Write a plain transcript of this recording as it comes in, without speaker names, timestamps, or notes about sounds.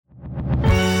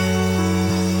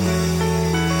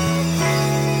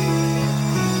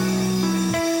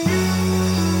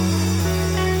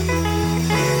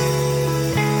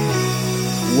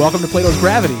welcome to Plato's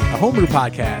Gravity, a homebrew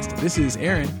podcast. This is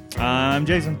Aaron. I'm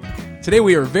Jason. Today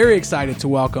we are very excited to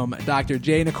welcome Dr.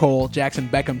 J. Nikol Jackson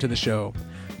Beckham to the show.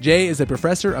 Jay is a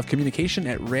professor of communication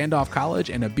at Randolph College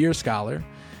and a beer scholar.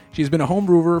 She's been a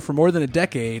homebrewer for more than a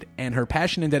decade, and her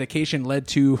passion and dedication led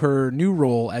to her new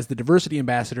role as the diversity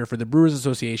ambassador for the Brewers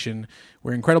Association.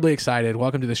 We're incredibly excited.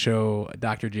 Welcome to the show,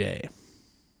 Dr. J.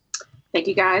 Thank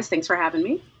you, guys. Thanks for having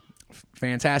me.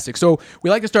 Fantastic. So we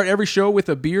like to start every show with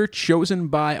a beer chosen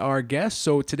by our guests.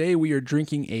 So today we are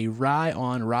drinking a Rye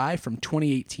on Rye from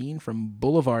 2018 from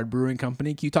Boulevard Brewing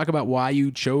Company. Can you talk about why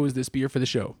you chose this beer for the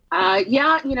show?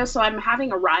 So I'm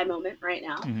having a rye moment right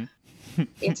now. Mm-hmm.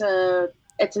 It's a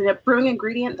brewing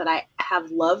ingredient that I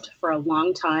have loved for a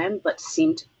long time, but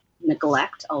seem to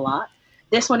neglect a lot.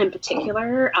 This one in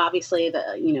particular, obviously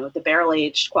the barrel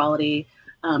aged quality,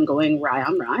 going rye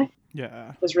on rye.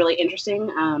 Yeah, was really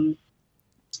interesting.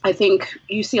 I think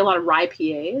you see a lot of rye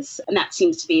PAs, and that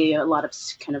seems to be a lot of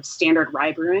kind of standard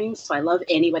rye brewing. So I love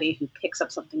anybody who picks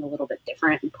up something a little bit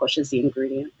different and pushes the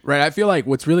ingredient. Right. I feel like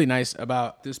what's really nice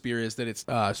about this beer is that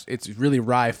it's really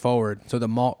rye forward. So the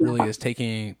malt really is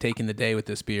taking the day with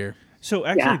this beer. So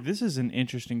actually, This is an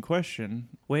interesting question.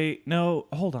 Wait, no,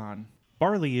 hold on.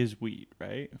 Barley is wheat,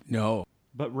 right? No.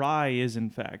 But rye is in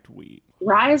fact wheat.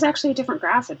 Rye is actually a different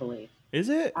grass, I believe. Is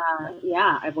it?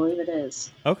 Yeah, I believe it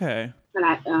is. Okay. And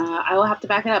I will have to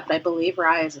back it up, but I believe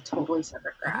rye is a totally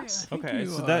separate grass. Okay,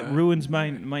 so that ruins my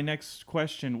next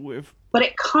question. But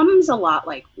it comes a lot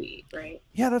like wheat, right?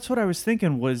 Yeah, that's what I was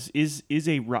thinking. Is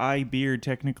a rye beer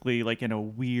technically like in a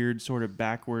weird sort of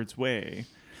backwards way?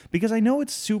 Because I know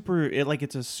it's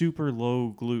it's a super low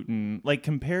gluten, like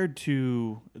compared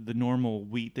to the normal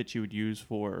wheat that you would use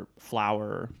for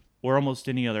flour or almost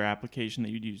any other application that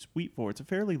you'd use wheat for. It's a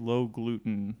fairly low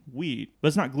gluten wheat, but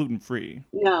it's not gluten free.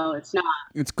 No, it's not.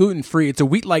 It's gluten free. It's a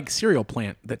wheat-like cereal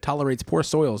plant that tolerates poor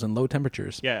soils and low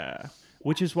temperatures. Yeah.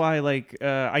 Which is why,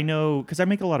 I know, because I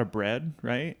make a lot of bread,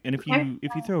 right? And if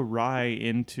you throw rye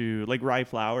into, rye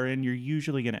flour in, you're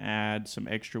usually going to add some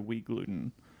extra wheat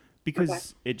gluten.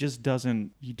 Because it just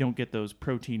you don't get those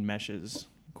protein meshes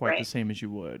quite the same as you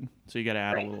would. So you got to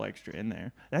add a little extra in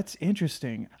there. That's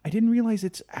interesting. I didn't realize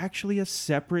it's actually a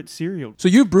separate cereal. So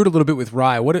you've brewed a little bit with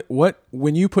rye. What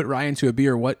when you put rye into a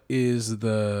beer, what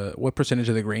percentage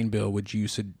of the grain bill would you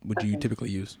typically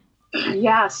use?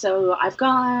 Yeah, so I've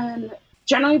gone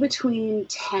generally between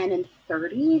 10 and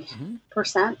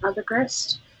 30% of the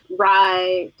grist.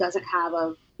 Rye doesn't have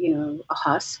a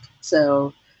husk,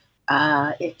 so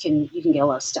you can get a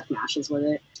lot of stuck mashes with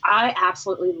it. I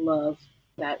absolutely love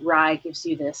that rye gives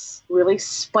you this really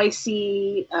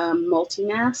spicy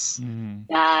maltiness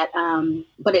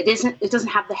but it doesn't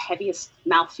have the heaviest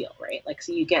mouthfeel, right?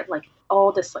 So you get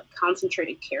all this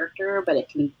concentrated character, but it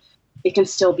can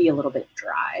still be a little bit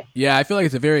dry. Yeah, I feel like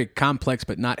it's a very complex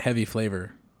but not heavy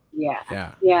flavor.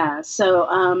 Yeah. So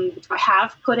I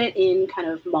have put it in kind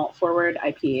of malt forward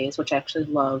IPAs, which I actually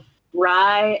love.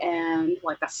 Rye and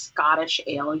a Scottish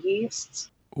ale yeast.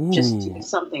 Ooh. Just do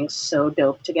something so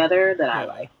dope together that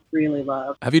I really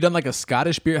love. Have you done a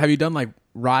Scottish beer? Have you done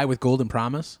rye with Golden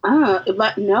Promise?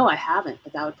 But no, I haven't.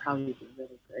 But that would probably be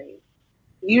really great.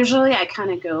 Usually, I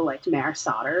kind of go Maris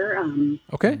Otter.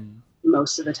 Okay.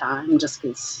 Most of the time, just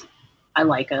because I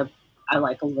like a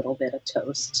little bit of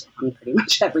toast on pretty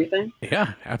much everything.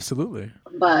 Yeah, absolutely.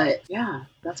 But yeah,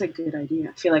 that's a good idea.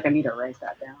 I feel like I need to write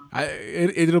that down.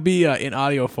 It'll be in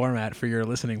audio format for your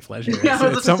listening pleasure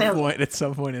at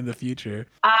some point in the future.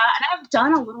 And I've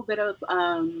done a little bit of.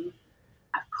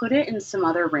 I've put it in some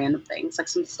other random things,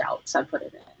 some stouts. I put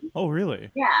it in. Oh, really?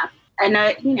 Yeah, and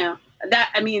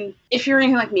if you're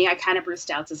anything like me, I kind of brew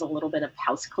stouts as a little bit of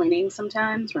house cleaning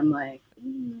sometimes. Where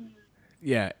I'm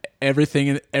Yeah, everything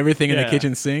in the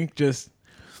kitchen sink. Just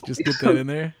get that in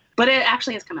there. But it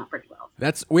actually has come out pretty well.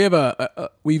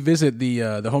 We visit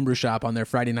the homebrew shop on their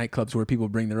Friday night clubs where people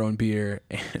bring their own beer,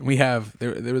 and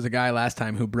there was a guy last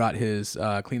time who brought his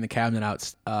clean the cabinet out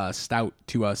stout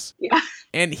to us. Yeah,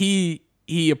 and he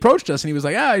approached us and he was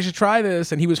like, "You should try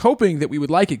this," and he was hoping that we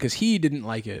would like it because he didn't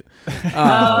like it.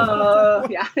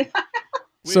 Yeah.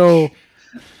 So.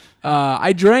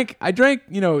 I drank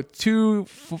 2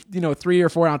 3 or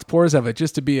 4 ounce pours of it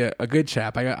just to be a good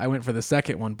chap. I went for the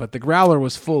second one, but the growler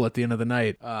was full at the end of the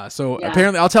night.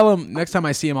 Apparently I'll tell him next time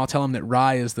I see him. I'll tell him that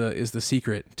rye is the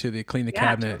secret to the clean the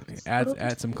cabinet.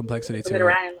 Add some complexity to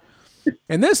it.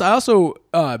 And this I also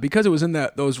because it was in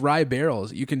those rye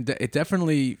barrels, it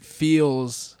definitely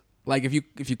feels.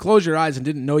 If you close your eyes and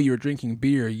didn't know you were drinking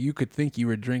beer, you could think you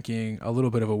were drinking a little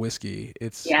bit of a whiskey.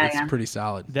 It's pretty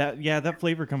solid. That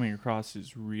flavor coming across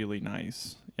is really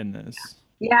nice in this.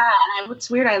 Yeah, and what's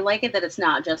weird, I like it that it's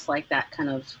not just like that kind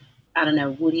of, I don't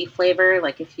know, woody flavor.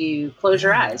 Like if you close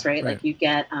your eyes, right? right. Like you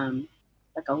get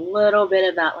like a little bit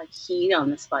of that like heat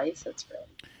on the spice. That's really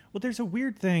Well, there's a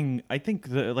weird thing. I think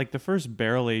the first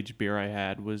barrel aged beer I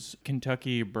had was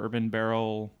Kentucky Bourbon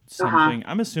Barrel something.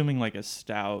 I'm assuming like a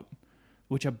stout,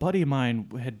 which a buddy of mine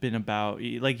had been about.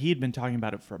 Like he had been talking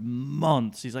about it for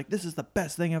months. He's like, "This is the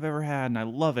best thing I've ever had, and I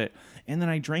love it." And then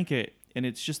I drank it, and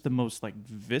it's just the most like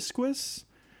viscous.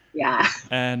 yeah.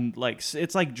 And like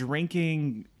it's like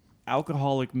drinking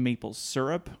alcoholic maple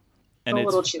syrup, and A it's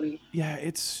little chewy. yeah,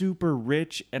 it's super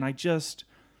rich, and I just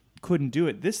couldn't do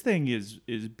it. This thing is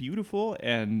beautiful,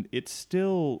 and it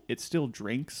still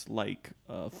drinks like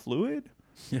fluid.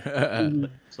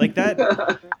 Like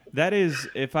that is,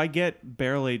 if I get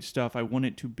barrel aged stuff, I want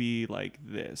it to be like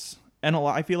this. And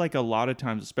I feel like a lot of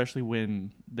times, especially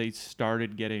when they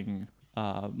started getting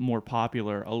more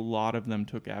popular, a lot of them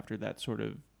took after that sort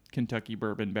of Kentucky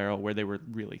bourbon barrel where they were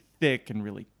really thick and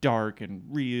really dark and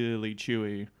really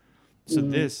chewy. So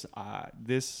this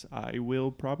I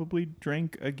will probably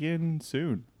drink again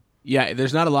soon. Yeah,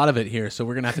 there's not a lot of it here, so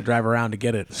we're gonna have to drive around to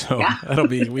get it. So that'll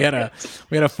be we had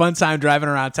a fun time driving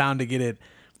around town to get it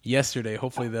yesterday.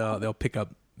 Hopefully they'll pick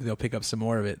up some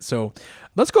more of it. So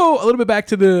let's go a little bit back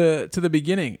to the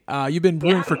beginning. You've been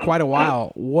brewing for quite a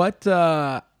while.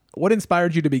 What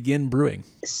inspired you to begin brewing?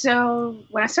 So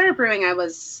when I started brewing, I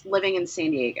was living in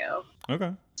San Diego.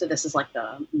 Okay. So this is like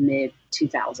the mid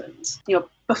 2000s.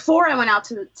 Before I went out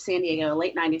to San Diego,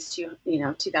 late 90s to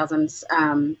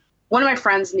 2000s. One of my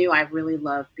friends knew I really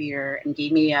loved beer and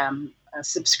gave me a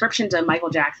subscription to Michael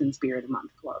Jackson's Beer of the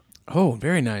Month Club. Oh,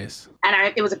 very nice.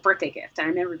 And it was a birthday gift. I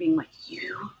remember being like,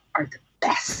 "You are the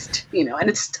best," and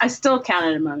I still count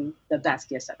it among the best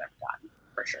gifts I've ever gotten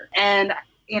for sure. And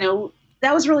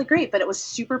that was really great, but it was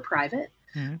super private.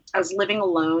 Mm-hmm. I was living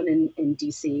alone in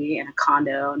DC in a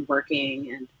condo and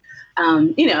working, and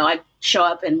I'd show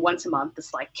up, and once a month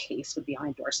this like case would be on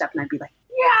my doorstep, and I'd be like,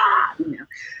 yeah,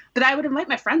 But I would invite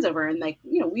my friends over, and like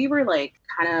we were like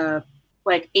kind of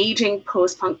like aging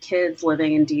post-punk kids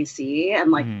living in DC,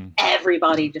 and like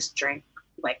everybody just drank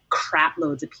like crap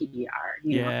loads of PBR.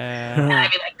 You know? And I'd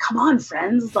be like, "Come on,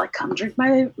 friends, like come drink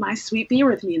my sweet beer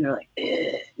with me." And they're like,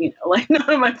 like none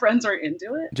of my friends are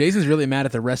into it. Jason's really mad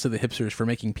at the rest of the hipsters for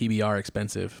making PBR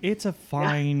expensive. It's a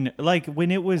fine, like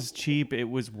when it was cheap, it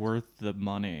was worth the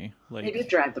money. Like they did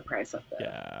drive the price up there.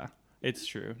 Yeah, it's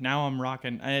true. Now I'm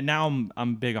rocking, and now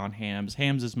I'm big on hams.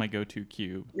 Hams is my go-to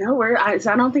cube. No, I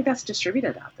don't think that's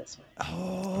distributed out this way.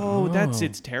 Oh,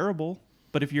 it's terrible.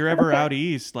 But if you're ever out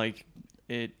east, like.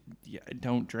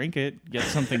 Don't drink it. Get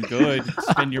something good.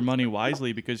 Spend your money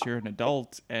wisely because you're an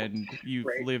adult and you've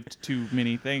lived too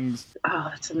many things. Oh,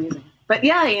 that's amazing. But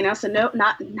yeah, so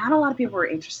not a lot of people were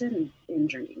interested in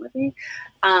drinking with me.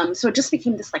 So it just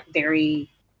became this like very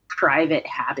private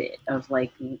habit of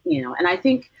like, and I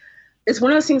think it's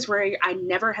one of those things where I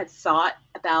never had thought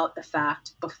about the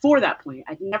fact before that point.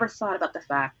 I'd never thought about the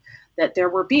fact that there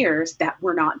were beers that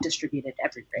were not distributed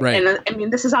everywhere. Right. And I mean,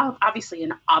 this is obviously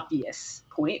an obvious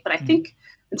point, but I think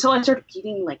until I started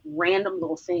getting like random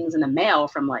little things in the mail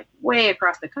from like way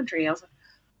across the country, I was like,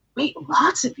 wait,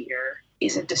 lots of beer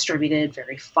isn't distributed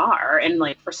very far. And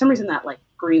like, for some reason that like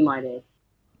green lighted,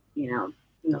 and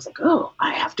I was like, oh,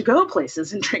 I have to go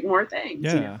places and drink more things.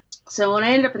 Yeah. So when I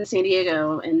ended up in San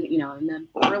Diego and, in the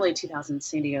early 2000s,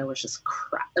 San Diego was just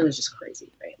it was just crazy,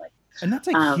 right? Like, and that's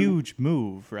a huge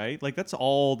move, right? Like that's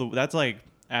that's like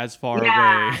as far away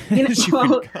as you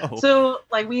can go. So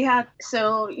like we had,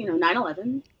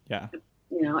 9/11. Yeah.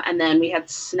 And then we had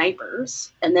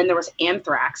snipers, and then there was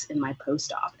anthrax in my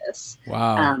post office.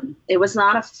 Wow. It was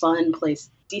not a fun place.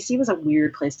 DC was a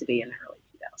weird place to be in the early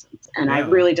 2000s. And I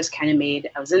really just kind of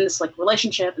I was in this like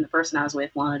relationship, and the person I was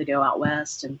with wanted to go out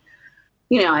west. And,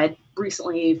 I had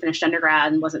recently finished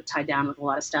undergrad and wasn't tied down with a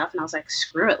lot of stuff. And I was like,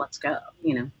 screw it, let's go,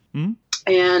 Mm-hmm.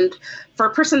 And for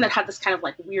a person that had this kind of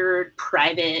like weird,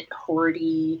 private,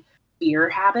 hoardy beer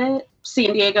habit,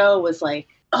 San Diego was like,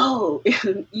 oh,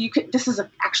 this is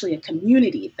actually a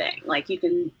community thing. Like you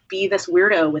can be this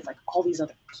weirdo with like all these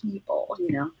other people,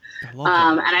 I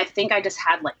love and I think I just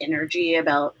had like energy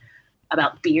about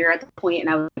beer at the point, and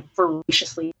I was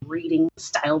voraciously reading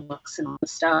style books and all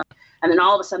this stuff. And then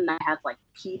all of a sudden I had like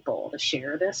people to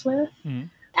share this with. Mm-hmm.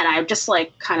 And I just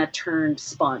like kind of turned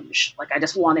sponge. Like I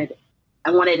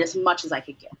wanted as much as I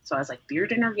could get. So I was like, beer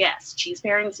dinner, yes. Cheese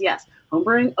pairings, yes.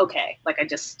 Homebrewing, okay. Like I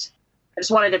just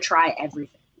wanted to try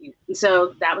everything. And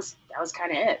so that was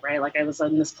kind of it, right? Like I was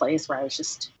in this place where I was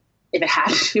just, if it had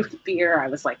to do with beer, I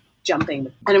was like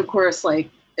jumping. And of course,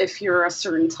 like if you're a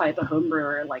certain type of home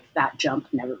brewer, like that jump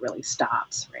never really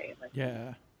stops, right? Like,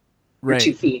 Yeah. Your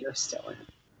 2 feet are still in.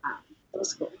 That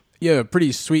was cool. You have a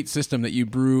pretty sweet system that you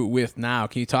brew with now.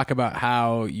 Can you talk about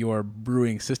how your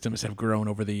brewing systems have grown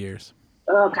over the years?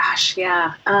 Oh gosh,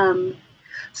 yeah.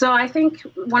 So I think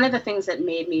one of the things that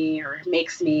made me or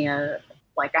makes me a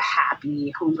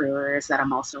happy home brewer is that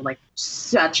I'm also like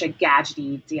such a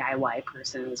gadgety DIY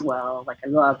person as well. Like I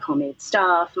love homemade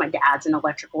stuff. My dad's an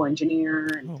electrical engineer.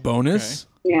 And, Bonus.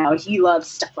 You know, he loves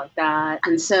stuff like that.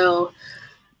 And so,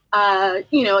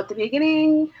 you know, at the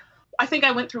beginning, I think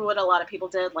I went through what a lot of people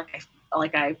did.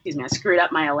 I screwed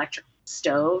up my electric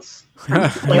stove.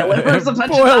 Boilovers a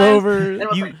bunch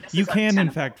of times. You can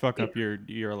in fact fuck up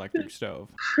your electric stove.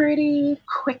 Pretty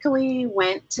quickly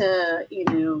went to, you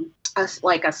know, a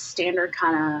standard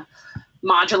kind of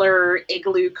modular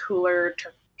igloo cooler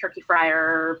turkey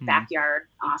fryer backyard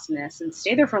awesomeness and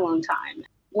stayed there for a long time.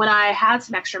 When I had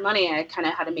some extra money, I kind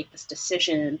of had to make this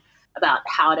decision about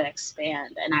how to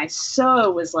expand, and I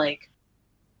was like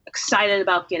excited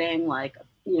about getting like,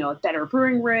 you know, a better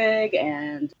brewing rig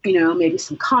and, you know, maybe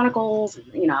some conicals.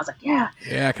 And, you know, I was like, yeah.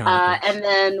 And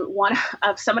then one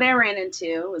of somebody I ran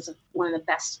into was one of the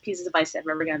best pieces of advice I've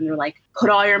ever gotten. They're like, put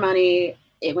all your money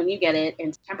when you get it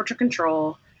into temperature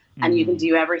control and you can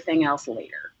do everything else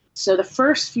later. So the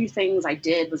first few things I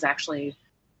did was actually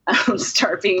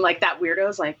start being like that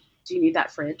weirdos, like, do you need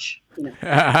that fridge? You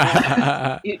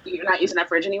know, you're not using that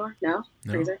fridge anymore? No?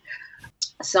 Freezer?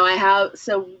 So I have,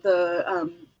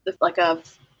 like a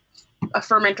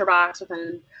fermenter box with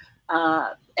an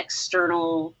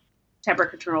external temperature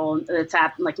control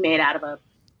that's made out of a,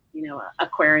 you know,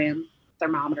 aquarium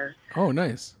thermometer. Oh,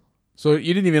 nice. So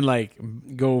you didn't even like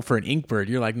go for an Inkbird.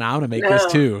 You're like, now I'm gonna make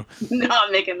this too. No,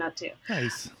 I'm making that too.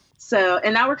 Nice. So,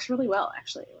 and that works really well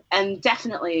actually. And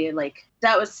definitely like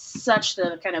that was such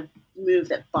the kind of move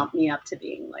that bumped me up to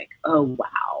being like, oh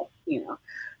wow, you know,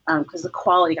 because the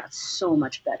quality got so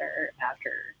much better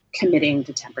after committing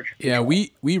to temperature control. Yeah,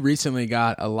 we recently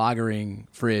got a lagering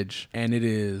fridge, and it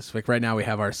is like right now we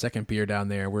have our second beer down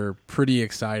there. We're pretty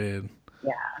excited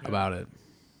about it.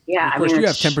 Yeah, of course, you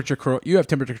have temperature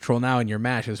control now in your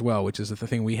mash as well, which is the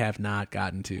thing we have not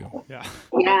gotten to. Yeah.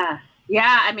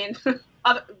 I mean,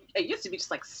 it used to be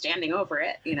just like standing over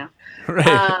it, you know,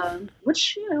 right?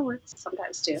 Which, you know, works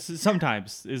sometimes too.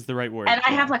 Sometimes is the right word. And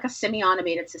I have like a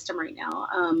semi-automated system right now,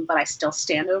 but I still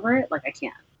stand over it. Like I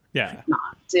can't.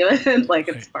 Not do it. Like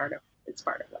it's part of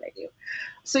what I do.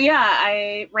 So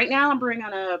yeah, right now I'm brewing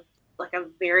on a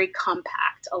very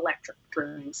compact electric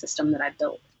brewing system that I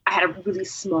built. I had a really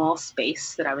small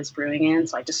space that I was brewing in,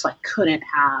 so I just like couldn't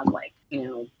have like, you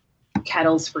know,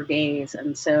 kettles for days,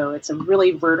 and so it's a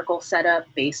really vertical setup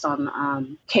based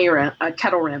on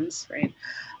kettle rims, right?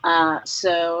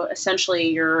 So essentially,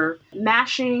 you're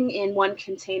mashing in one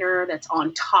container that's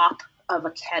on top of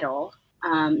a kettle.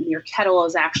 Your kettle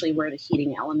is actually where the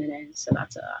heating element is, so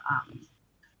that's a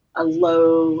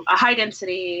high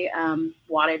density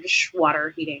wattage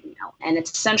water heating element, and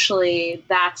it's essentially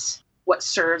that's what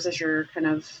serves as your kind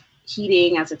of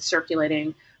heating as it's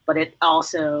circulating, but it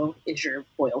also is your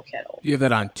boil kettle. You have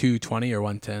that on 220 or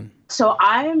 110? So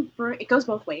it goes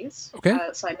both ways. Okay.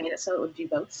 So I made it so it would do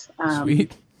both.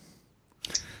 Sweet.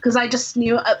 Because I just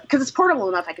knew, because it's portable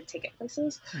enough, I could take it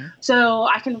places. Mm-hmm. So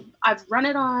I've run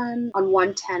it on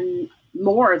 110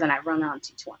 more than I've run it on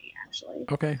 220 actually.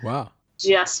 Okay. Wow.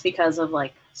 Just because of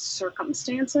like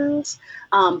circumstances.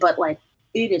 But like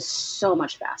it is so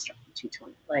much faster than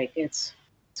 220. Like it's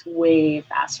way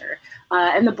faster.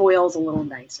 And the boil is a little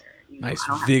nicer. Nice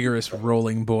vigorous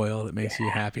rolling boil that makes you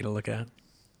happy to look at.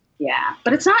 Yeah.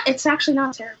 But it's actually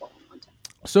not terrible.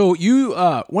 So you,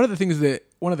 one of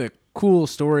the cool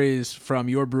stories from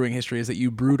your brewing history is that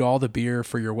you brewed all the beer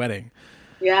for your wedding.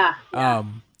 Yeah.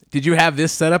 Did you have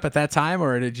this set up at that time,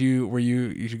 or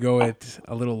you should go at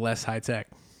a little less high tech?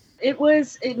 It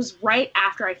was right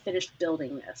after I finished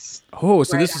building this. Oh,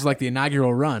 so this is like the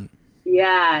inaugural run.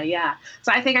 Yeah.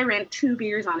 So I think I ran 2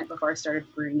 beers on it before I started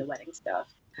brewing the wedding stuff.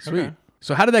 Sweet. Okay.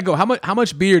 So how did that go? How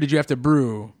much beer did you have to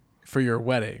brew for your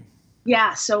wedding?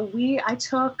 Yeah, so I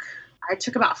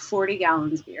took about 40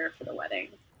 gallons of beer for the wedding.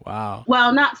 Wow.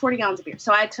 Well, not 40 gallons of beer.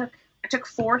 So I took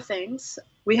 4 things.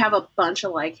 We have a bunch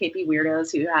of like hippie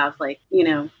weirdos who have like, you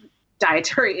know,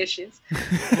 dietary issues.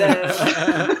 So,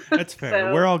 that's fair.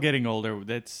 So, we're all getting older.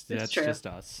 That's just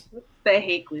us. They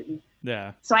hate gluten.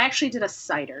 Yeah. So I actually did a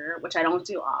cider, which I don't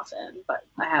do often, but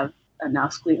I have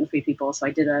enough gluten-free people. So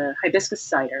I did a hibiscus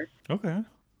cider. Okay.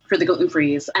 For the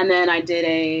gluten-frees. And then I did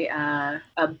a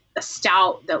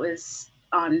stout that was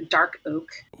on dark oak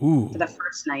Ooh. for the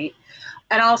first night.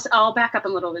 And I'll back up a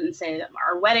little bit and say that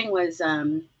our wedding was,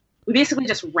 we basically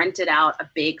just rented out a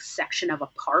big section of a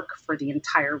park for the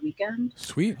entire weekend.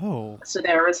 Sweet. Oh. So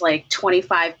there was like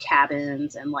 25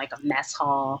 cabins and like a mess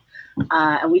hall.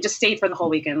 And we just stayed for the whole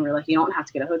weekend. We're like, you don't have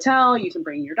to get a hotel. You can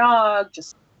bring your dog.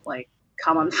 Just like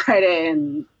come on Friday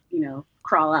and,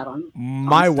 crawl out on.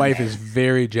 My wife is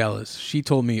very jealous. She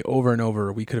told me over and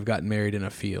over we could have gotten married in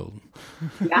a field.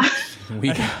 Yeah.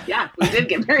 Yeah, we did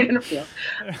get married in a field.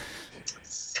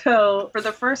 So for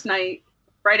the first night,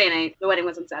 Friday night, the wedding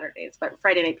was on Saturdays, but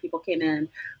Friday night people came in.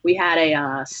 We had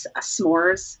a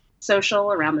s'mores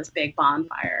social around this big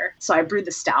bonfire. So I brewed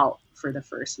the stout for the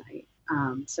first night.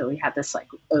 So we had this like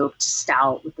oaked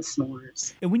stout with the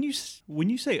s'mores. And when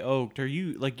you say oaked, are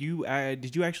you like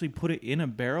did you actually put it in a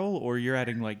barrel or you're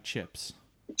adding like chips?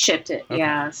 Chipped it, okay.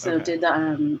 Yeah. So did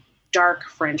the dark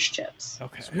French chips.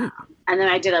 Okay. And then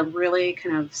I did a really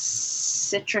kind of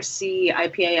citrusy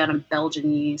IPA out of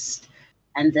Belgian yeast.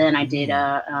 And then I did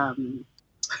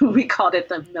we called it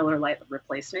the Miller Lite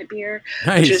replacement beer,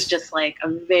 nice. Which is just like a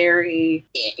very,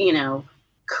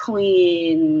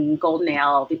 clean golden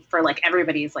ale for like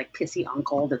everybody's like pissy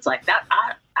uncle that's like that.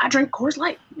 I drink Coors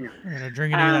Light. You're gonna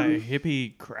drink any of that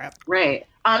hippie crap, right?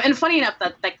 And funny enough,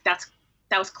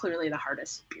 that was clearly the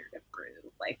hardest beer to brew.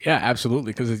 Like, yeah,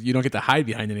 absolutely, because you don't get to hide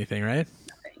behind anything, right?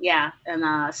 Yeah, and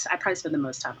I probably spent the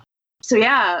most time. So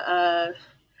yeah, I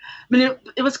mean,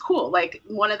 it was cool. Like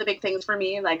one of the big things for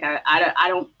me, like I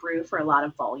don't brew for a lot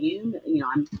of volume.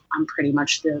 I'm pretty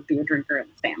much the beer drinker in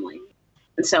the family.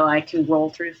 And so I can roll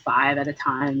through 5 at a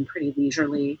time pretty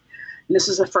leisurely. And this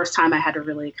was the first time I had to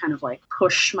really kind of like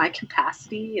push my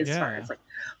capacity as far as like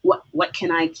what can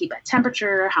I keep at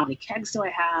temperature? How many kegs do I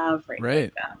have?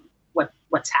 Right. Like,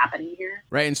 what's happening here?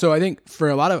 Right. And so I think for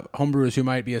a lot of homebrewers who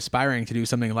might be aspiring to do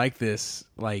something like this,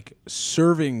 like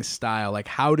serving style, like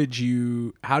how did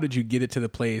you get it to the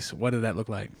place? What did that look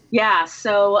like? Yeah.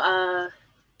 So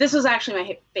this was actually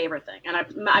my favorite thing, and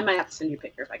I might have to send you a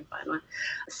picture if I can find one.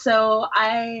 So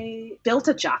I built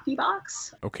a jockey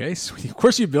box. Okay, sweet. Of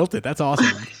course you built it. That's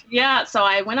awesome. Yeah, so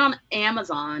I went on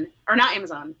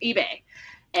eBay,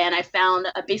 and I found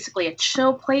basically a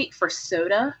chill plate for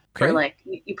soda. Okay. For like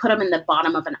you put them in the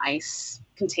bottom of an ice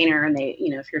container, and they,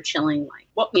 if you're chilling, like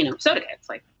soda cans,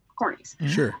 like cornies.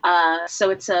 Sure. So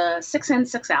it's a 6 in,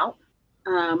 6 out.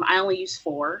 I only use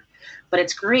 4. But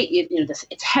it's great.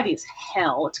 It's heavy as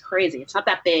hell. It's crazy. It's not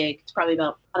that big. It's probably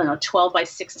about, 12 by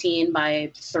 16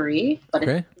 by 3, but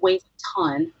It weighs a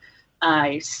ton.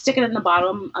 I stick it in the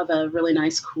bottom of a really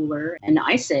nice cooler and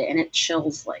ice it, and it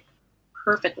chills like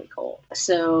perfectly cold.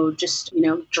 So just,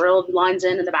 drilled lines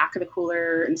in the back of the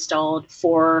cooler, installed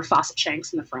 4 faucet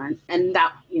shanks in the front. And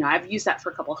that, I've used that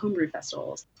for a couple of homebrew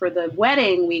festivals. For the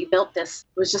wedding, we built this,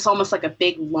 it was just almost like a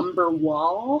big lumber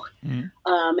wall.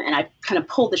 Mm-hmm. And I kind of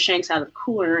pulled the shanks out of the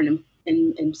cooler and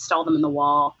installed them in the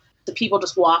wall. The people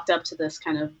just walked up to this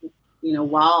kind of,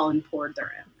 wall and poured their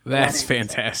in. That's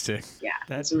fantastic. So, yeah,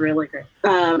 that's really great.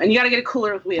 And you got to get a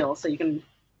cooler with wheels so you can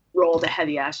roll the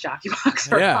heavy ass jockey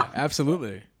box around. Yeah,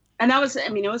 absolutely. And that was,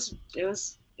 it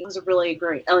was a really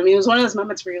great. It was one of those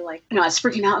moments where you're like, I was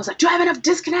freaking out. I was like, do I have enough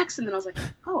disconnects? And then I was like,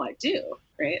 oh, I do.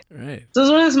 Right. Right. So it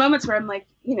was one of those moments where I'm like,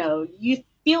 you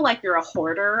feel like you're a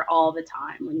hoarder all the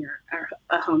time when you're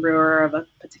a home brewer of a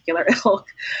particular ilk.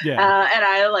 Yeah. And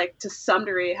I like to some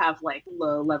degree have like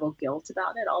low level guilt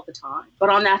about it all the time. But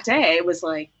on that day, it was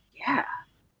like, yeah.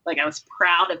 Like I was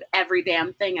proud of every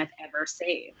damn thing I've ever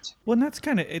saved. Well, and it's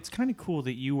kind of cool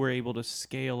that you were able to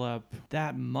scale up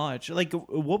that much. Like,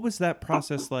 what was that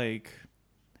process like?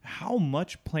 How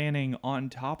much planning on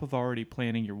top of already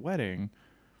planning your wedding?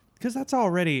 Because that's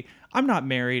already, I'm not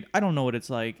married. I don't know what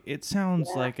it's like. It sounds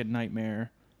like a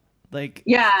nightmare. Like,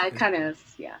 yeah, it kind of is.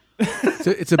 Yeah.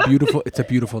 It's a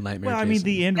beautiful nightmare. Well, I mean,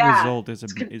 the end result is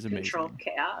amazing. Controlled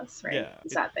chaos, right? Yeah,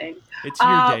 it's that thing. It's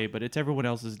your day, but it's everyone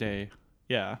else's day.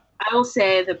 Yeah. I will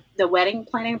say the wedding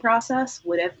planning process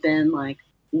would have been like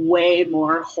way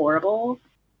more horrible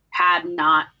had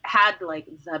like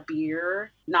the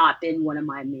beer not been one of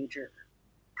my major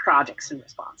projects and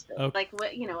responsibilities. Okay. Like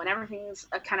when everything's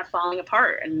kind of falling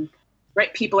apart and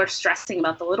right, people are stressing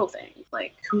about the little things,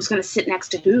 like who's going to sit next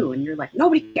to who, and you're like,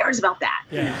 nobody cares about that.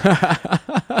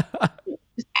 Yeah.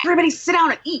 Everybody sit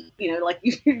down and eat. Like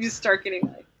you just start getting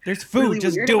like. There's food, really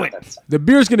just do it. The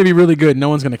beer's going to be really good. No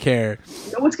one's going to care.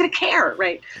 No one's going to care,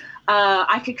 right?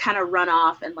 I could kind of run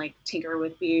off and like tinker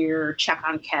with beer, check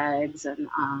on kegs, and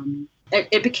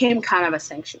it became kind of a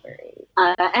sanctuary.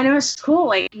 And it was cool.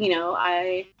 Like, you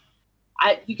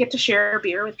get to share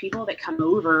beer with people that come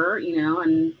over,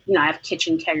 and I have a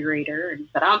kitchen kegerator,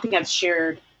 but I don't think I've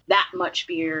shared that much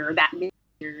beer, or that many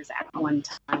beers at one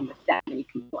time with that many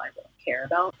people I really care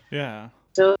about. Yeah.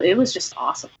 So it was just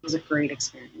awesome. It was a great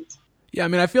experience. Yeah, I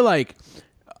mean, I feel like,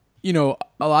 you know,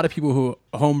 a lot of people who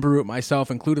homebrew, myself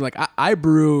included, like I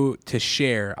brew to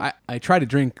share. I try to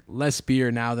drink less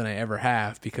beer now than I ever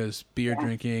have because beer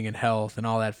drinking and health and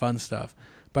all that fun stuff.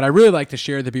 But I really like to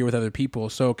share the beer with other people.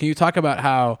 So can you talk about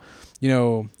how, you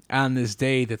know, on this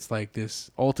day that's like this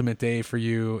ultimate day for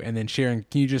you and then sharing,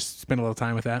 can you just spend a little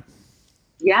time with that?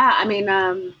 Yeah, I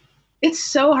mean, it's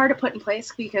so hard to put in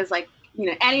place because, like, you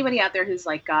know, anybody out there who's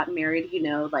like gotten married, you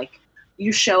know, like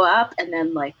you show up and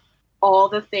then like all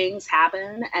the things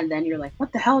happen and then you're like,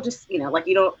 what the hell? Just, you know, like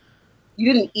you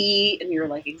didn't eat and you're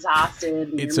like exhausted.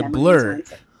 And it's a blur.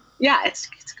 Yeah, it's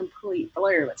a complete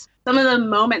blur. But some of the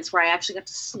moments where I actually got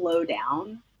to slow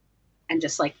down and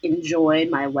just like enjoy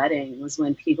my wedding was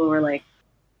when people were like,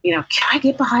 you know, can I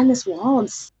get behind this wall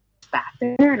and sit back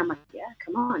there? And I'm like, yeah,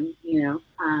 come on, you know,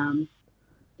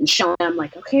 and showing them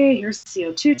like, okay, here's the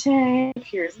CO2 tank,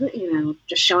 here's the, you know,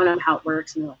 just showing them how it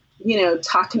works. And they're like, you know,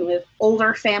 talking with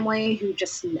older family who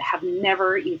just have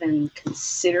never even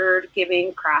considered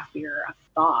giving craft beer a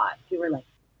thought, who were like,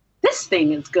 this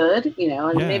thing is good, you know,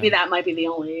 and maybe that might be the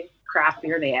only craft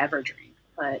beer they ever drink.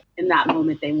 But in that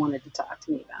moment, they wanted to talk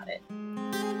to me about it.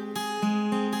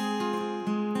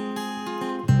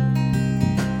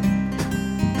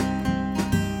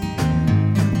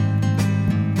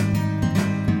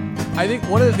 I think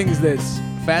one of the things that's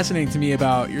fascinating to me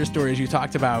about your story is you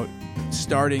talked about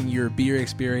starting your beer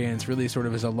experience really sort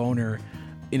of as a loner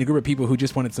in a group of people who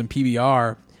just wanted some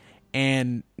PBR.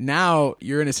 And now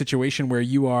you're in a situation where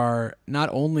you are not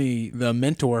only the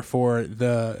mentor for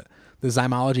the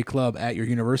Zymology Club at your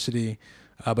university,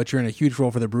 but you're in a huge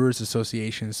role for the Brewers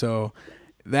Association. So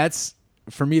that's,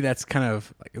 for me, that's kind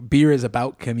of like beer is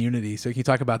about community. So can you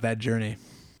talk about that journey?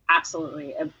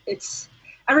 Absolutely. It's,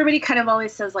 everybody kind of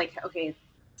always says like, okay,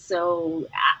 so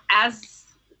as,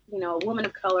 you know, a woman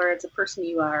of color, as a person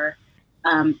you are,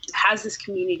 has this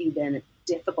community been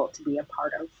difficult to be a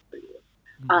part of for you?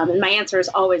 And my answer is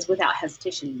always, without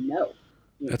hesitation, no.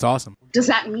 That's awesome. Does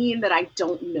that mean that I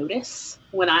don't notice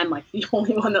when I'm like the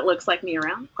only one that looks like me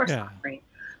around? Of course not, right?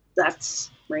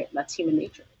 That's right. That's human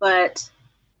nature. But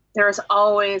there has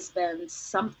always been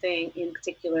something in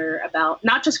particular about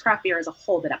not just craft beer as a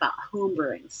whole, but about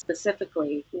homebrewing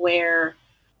specifically, where,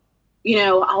 you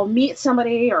know, I'll meet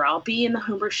somebody or I'll be in the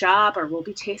homebrew shop or we'll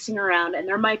be tasting around and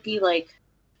there might be like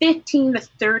 15 to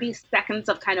 30 seconds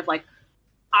of kind of like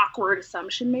awkward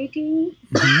assumption making.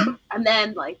 And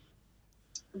then like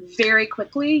very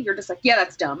quickly you're just like, yeah,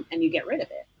 that's dumb. And you get rid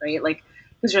of it, right? Like,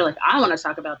 because you're like, I want to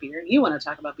talk about beer. You want to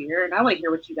talk about beer. And I want to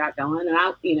hear what you got going. And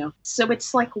I, you know, so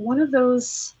it's like one of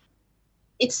those,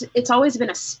 it's always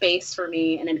been a space for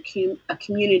me and a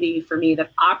community for me that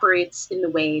operates in the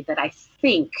way that I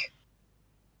think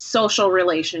social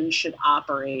relations should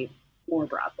operate more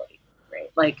broadly,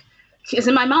 right? Like, because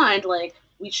in my mind, like,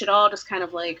 we should all just kind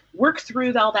of like work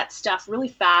through all that stuff really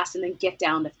fast and then get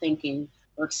down to thinking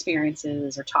or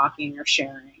experiences or talking or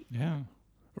sharing. Yeah.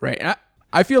 Right.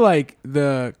 I feel like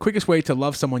the quickest way to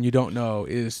love someone you don't know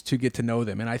is to get to know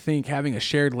them. And I think having a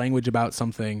shared language about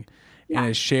something and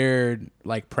a shared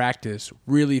like practice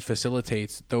really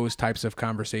facilitates those types of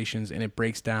conversations, and it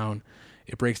breaks down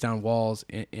walls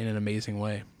in an amazing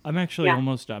way. I'm actually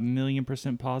almost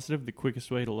 1,000,000% positive the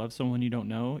quickest way to love someone you don't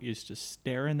know is to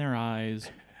stare in their eyes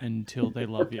until they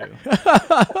love you.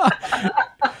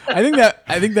 I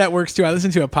think that works too. I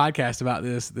listened to a podcast about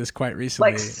this quite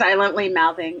recently. Like silently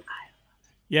mouthing.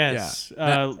 Yes.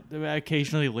 Yeah,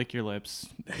 occasionally lick your lips.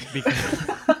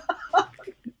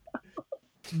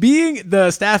 Being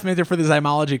the staff mentor for the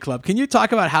Zymology Club, can you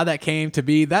talk about how that came to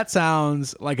be? That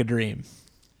sounds like a dream.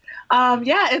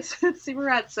 Yeah, it's super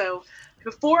rad. So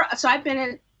I've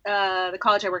been at the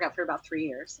college I work at for about 3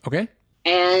 years. Okay.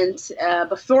 And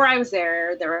before I was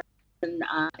there was an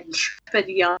intrepid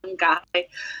young guy,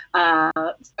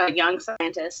 a young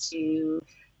scientist who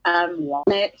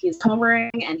wanted, he's homebrewing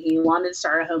and he wanted to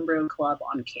start a homebrewing club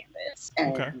on campus.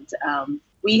 And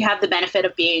we have the benefit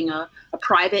of being a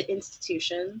private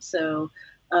institution. So,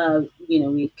 you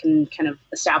know, we can kind of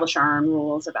establish our own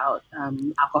rules about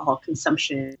alcohol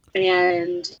consumption.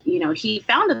 And, you know, he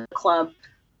founded the club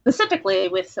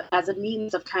specifically as a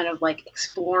means of kind of like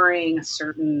exploring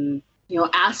certain, you know,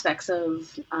 aspects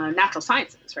of natural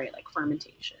sciences, right? Like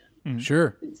fermentation.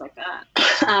 Sure. Things like that.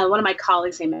 One of my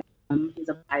colleagues, he's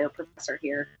a bio professor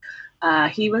here.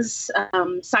 He was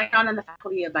signed on in the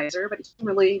faculty advisor, but he didn't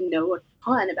really know a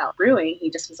ton about brewing.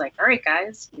 He just was like, all right,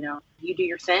 guys, you know, you do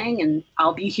your thing and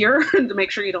I'll be here to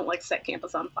make sure you don't like set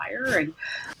campus on fire. And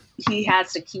he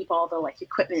has to keep all the like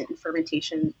equipment and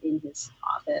fermentation in his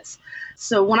office.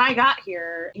 So when I got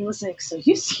here, he was like, "So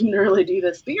you seem to really do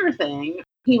this beer thing."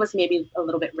 He was maybe a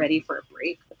little bit ready for a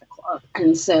break with the club,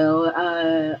 and so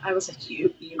I was like,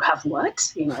 "You have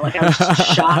what?" Like I was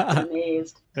just shocked and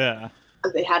amazed. Yeah,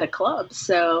 they had a club.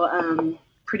 So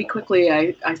pretty quickly,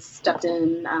 I stepped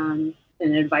in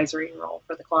an advisory role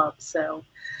for the club. So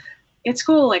it's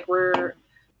cool. Like we're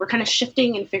kind of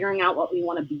shifting and figuring out what we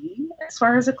want to be as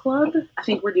far as a club. I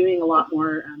think we're doing a lot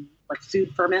more like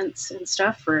food ferments and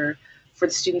stuff for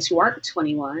the students who aren't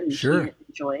 21 and can't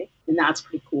enjoy, and that's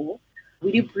pretty cool.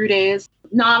 We do brew days,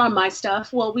 not on my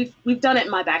stuff. Well, we've done it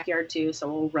in my backyard too,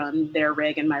 so we'll run their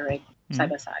rig and my rig side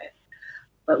by side.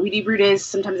 But we do brew days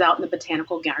sometimes out in the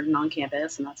botanical garden on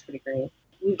campus, and that's pretty great.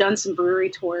 We've done some brewery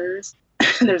tours.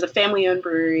 There's a family-owned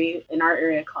brewery in our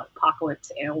area called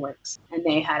Apocalypse Ale Works, and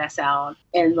they had us out,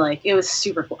 and like it was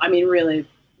super cool. I mean, really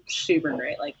super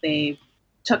great. Like they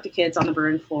took the kids on the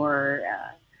brewing floor,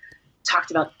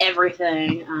 talked about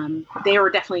everything. They were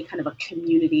definitely kind of a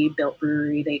community-built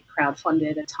brewery. They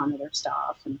crowdfunded a ton of their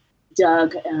stuff. And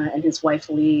Doug and his wife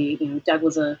Lee, Doug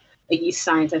was a yeast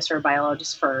scientist or a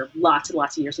biologist for lots and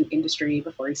lots of years in industry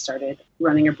before he started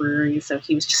running a brewery. So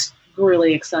he was just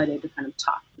really excited to kind of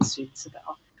talk to the students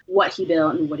about what he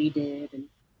built and what he did. And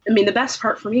I mean, the best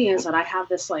part for me is that I have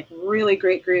this like really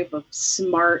great group of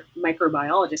smart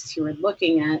microbiologists who are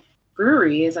looking at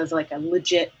breweries as like a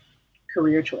legit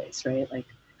career choice, right? Like,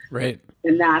 right.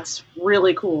 And that's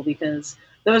really cool because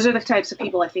those are the types of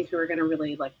people I think who are going to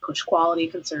really like push quality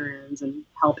concerns and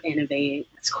help innovate.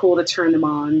 It's cool to turn them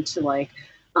on to like,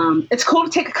 it's cool to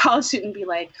take a college student and be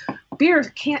like, beer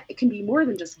it can be more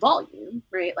than just volume,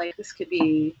 right? Like this could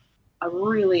be a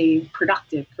really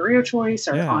productive career choice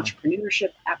or entrepreneurship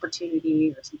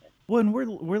opportunity or something. Well, and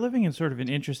we're living in sort of an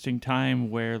interesting time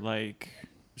where like,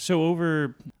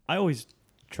 I always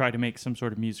try to make some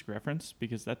sort of music reference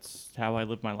because that's how I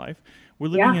live my life. We're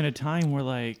living in a time where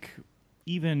like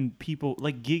even people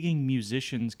like gigging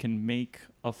musicians can make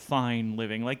a fine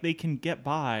living. Like they can get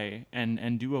by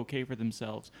and do okay for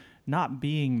themselves, not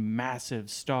being massive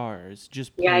stars,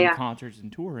 just playing concerts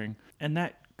and touring. And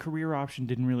that career option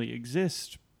didn't really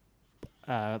exist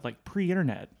like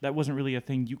pre-internet. That wasn't really a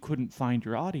thing. You couldn't find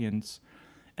your audience.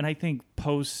 And I think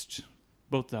post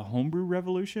both the homebrew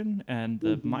revolution and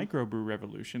the microbrew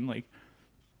revolution, like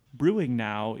brewing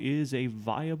now is a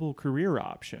viable career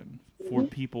option for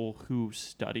people who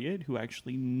study it, who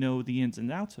actually know the ins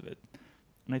and outs of it.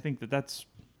 And I think that's,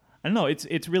 I don't know,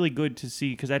 it's really good to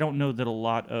see because I don't know that a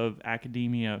lot of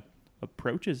academia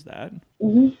approaches that.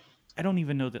 I don't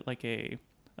even know that like from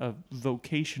a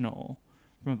vocational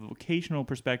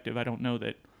perspective, I don't know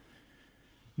that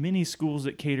many schools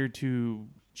that cater to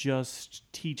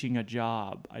just teaching a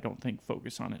job, I don't think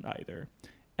focus on it either.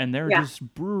 And there are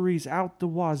just breweries out the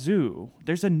wazoo.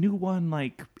 There's a new one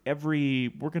like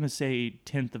every, we're going to say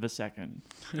 10th of a second.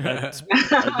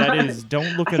 That is,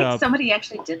 don't look it up. Somebody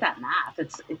actually did that math.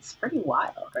 It's pretty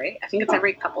wild, right? I think it's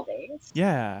every couple days.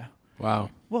 Yeah.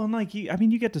 Wow. Well, and like,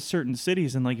 you get to certain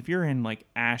cities and like if you're in like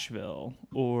Asheville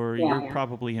or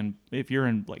probably if you're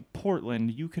in like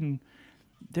Portland,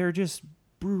 there are just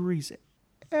breweries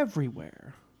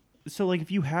everywhere. So like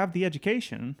if you have the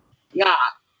education. Yeah.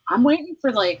 I'm waiting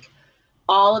for like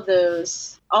all of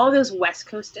those West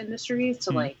Coast industries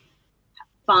to like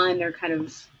find their kind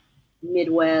of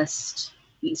Midwest,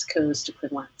 East Coast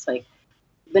equivalents, like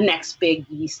the next big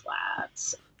yeast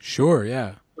labs. Sure,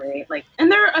 yeah. Right. Like,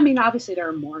 and obviously there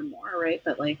are more and more, right?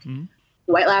 But like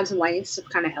White Labs and White Yeast have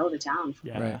kind of held it down.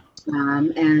 Right.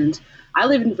 And I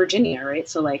live in Virginia, right?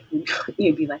 So like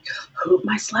you'd be like, hope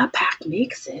my slab pack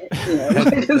makes it. That's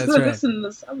right. In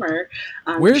the summer.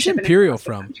 Where's Imperial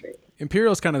from?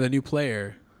 Imperial's kind of the new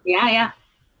player. Yeah.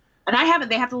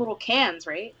 And they have the little cans,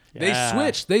 right?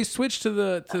 Yeah. They switched to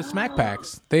the smack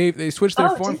packs. They switched their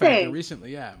form factor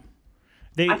recently, yeah.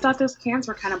 I thought those cans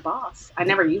were kind of boss. I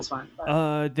never used one.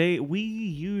 But. We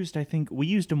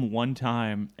used them one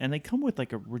time, and they come with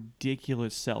like a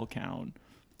ridiculous cell count.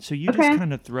 So you just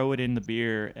kind of throw it in the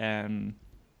beer, and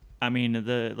I mean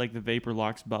the vapor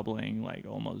lock's bubbling like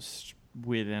almost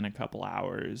within a couple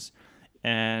hours,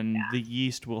 and the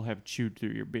yeast will have chewed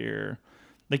through your beer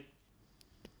like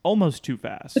almost too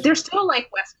fast. But they're still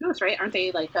like West Coast, right? Aren't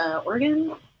they like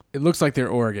Oregon? It looks like they're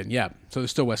Oregon, yeah. So they're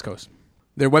still West Coast.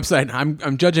 Their website,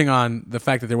 I'm judging on the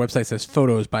fact that their website says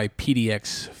photos by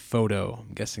PDX Photo.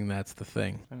 I'm guessing that's the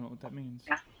thing. I don't know what that means.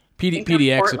 Yeah.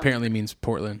 PDX apparently means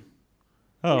Portland.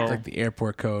 Oh. It's like the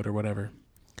airport code or whatever.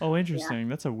 Oh, interesting.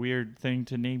 That's a weird thing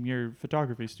to name your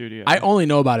photography studio. I only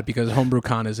know about it because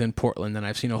HomebrewCon is in Portland, and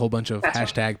I've seen a whole bunch of That's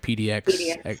hashtag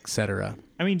PDX, etc.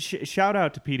 I mean, shout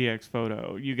out to PDX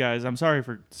Photo. You guys, I'm sorry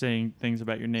for saying things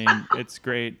about your name. It's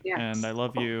great, and I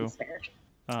love you.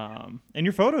 And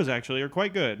your photos actually are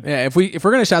quite good. Yeah, if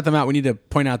we're gonna shout them out, we need to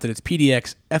point out that it's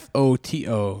PDX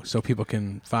Photo so people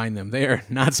can find them. They are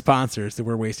not sponsors, that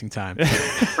we're wasting time.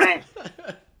 Right.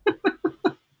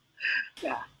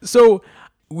 Yeah. So,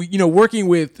 working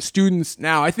with students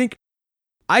now, I think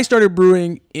I started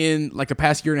brewing in like the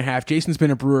past year and a half. Jason's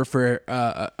been a brewer for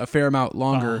a fair amount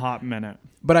longer. A hot minute.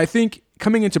 But I think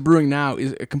coming into brewing now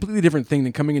is a completely different thing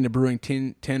than coming into brewing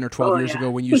 10 or 12 years ago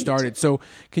when you started. So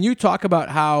can you talk about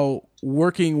how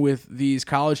working with these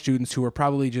college students who are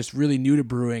probably just really new to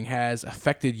brewing has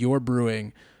affected your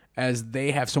brewing, as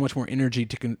they have so much more energy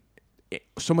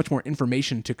so much more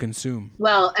information to consume?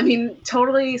 Well, I mean,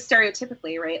 totally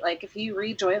stereotypically, right? Like if you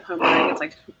read Joy of Homebrewing, it's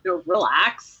like,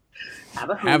 relax. Have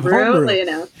a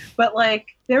homebrew, But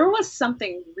like, there was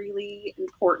something really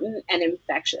important and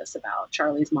infectious about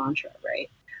Charlie's mantra,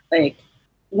 right? Like,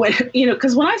 when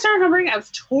because when I started homebrewing, I was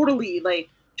totally like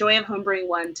Joy of Homebrewing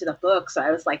one to the book, so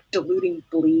I was like diluting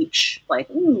bleach, like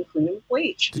cleaning with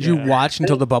bleach. Did you watch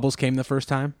until the bubbles came the first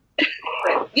time?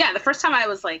 Yeah, the first time I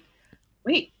was like,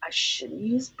 wait, I shouldn't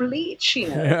use bleach,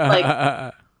 and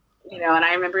I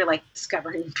remember like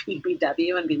discovering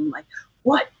PBW and being like,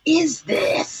 what is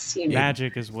this?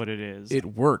 Magic is what it is. It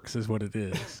works is what it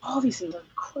is. All these things are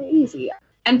crazy.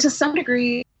 And to some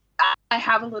degree, I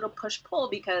have a little push-pull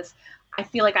because I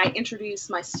feel like I introduce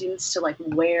my students to like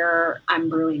where I'm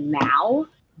brewing now.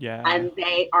 Yeah. And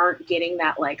they aren't getting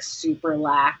that like super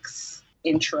lax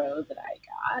intro that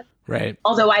I got. Right.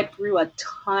 Although I brew a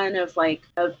ton of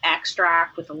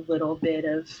extract with a little bit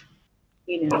of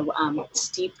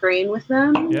steep grain with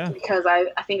them, because I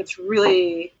think it's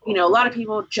really, a lot of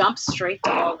people jump straight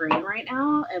to all grain right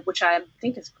now, which I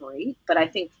think is great. But I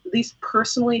think, at least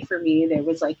personally for me, there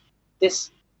was like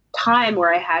this time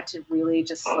where I had to really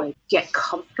just like get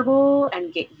comfortable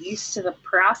and get used to the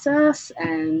process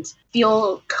and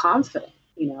feel confident,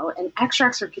 and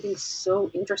extracts are getting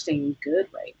so interesting and good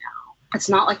right now. It's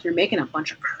not like you're making a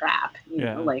bunch of crap,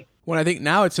 like. Well, I think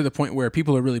now it's to the point where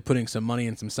people are really putting some money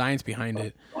and some science behind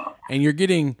it, and you're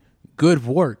getting good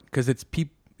wort because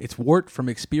it's wort from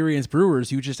experienced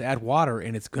brewers. You just add water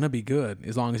and it's gonna be good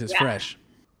as long as it's fresh.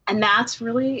 And that's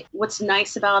really what's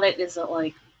nice about it, is that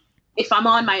like if I'm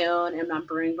on my own and I'm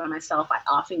brewing by myself, I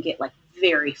often get like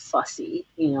very fussy,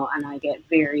 and I get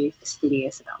very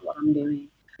fastidious about what I'm doing.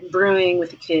 And brewing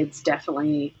with the kids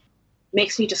definitely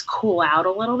makes me just cool out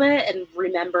a little bit and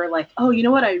remember like, oh, you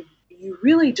know what, you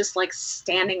really just like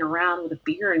standing around with a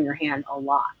beer in your hand a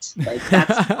lot. Like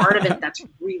that's part of it. That's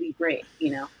really great,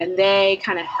 and they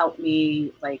kind of help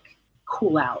me like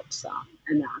cool out some,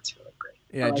 and that's really great.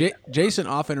 Yeah. Like Jason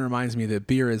often reminds me that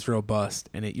beer is robust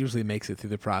and it usually makes it through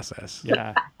the process.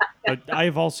 Yeah. But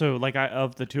I've also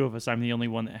of the two of us, I'm the only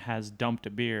one that has dumped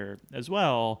a beer as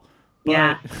well.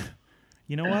 But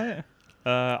you know what?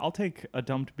 I'll take a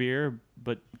dumped beer,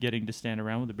 but getting to stand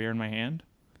around with a beer in my hand.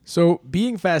 So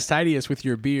being fastidious with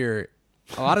your beer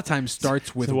a lot of times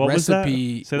starts with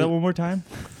recipe. Say that one more time.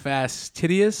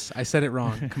 Fastidious? I said it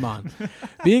wrong. Come on.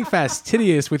 Being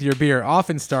fastidious with your beer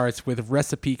often starts with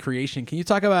recipe creation. Can you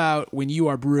talk about when you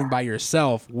are brewing by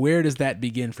yourself, where does that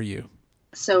begin for you?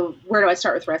 So where do I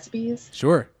start with recipes?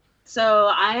 Sure.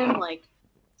 So I am like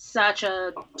such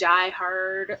a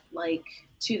diehard, like,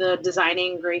 to the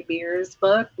Designing Great Beers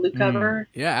book, blue cover.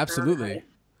 Yeah, absolutely.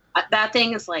 That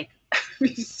thing is like,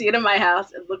 you see it in my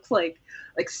house, it looks like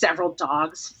several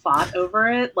dogs fought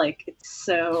over it. Like, it's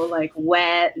so like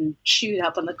wet and chewed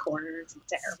up on the corners.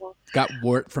 It's terrible. Got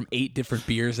wort from 8 different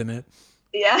beers in it.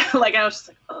 Yeah, like I was just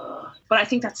like, ugh. But I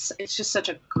think it's just such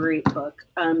a great book,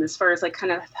 as far as like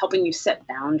kind of helping you set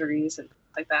boundaries and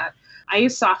like that. I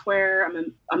use software.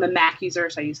 I'm a Mac user,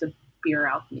 so I use the Beer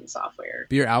Alchemy software.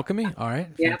 Beer Alchemy? All right.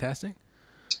 Fantastic.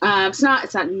 It's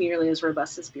not nearly as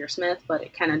robust as Beersmith, but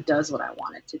it kind of does what I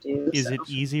want it to do. Is it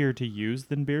easier to use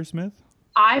than Beersmith?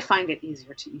 I find it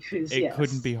easier to use. It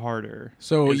couldn't be harder.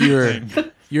 So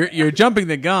you're jumping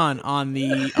the gun on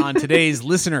today's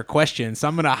listener question. So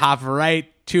I'm going to hop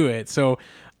right to it. So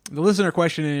the listener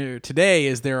question today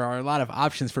is: there are a lot of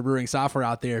options for brewing software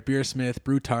out there: Beersmith,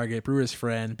 BrewTarget, Brewer's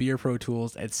Friend, Beer Pro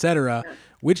Tools, etc.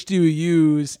 Which do you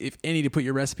use, if any, to put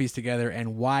your recipes together,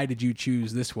 and why did you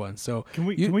choose this one? So can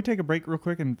we take a break real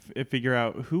quick and figure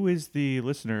out who is the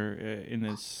listener in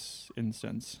this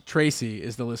instance? Tracy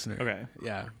is the listener. Okay.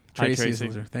 Yeah. Tracy is the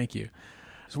listener. Thank you.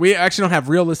 So we actually don't have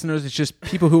real listeners. It's just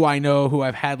people who I know who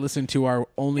I've had listen to our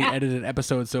only edited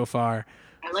episode so far.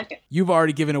 I like it. You've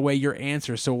already given away your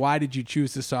answer, so why did you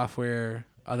choose the software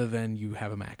other than you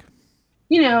have a Mac?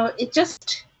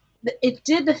 It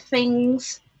did the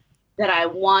things that I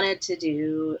wanted to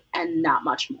do and not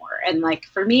much more. And like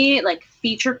for me, like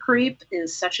feature creep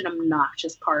is such an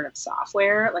obnoxious part of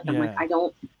software. Like I'm like, I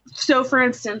don't. So for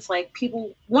instance, like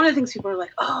one of the things people are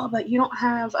like, oh, but you don't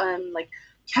have like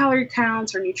calorie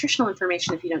counts or nutritional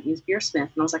information if you don't use Beersmith.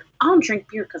 And I was like, I don't drink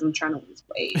beer because I'm trying to lose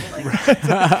weight. Like,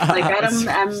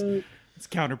 it's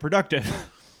counterproductive.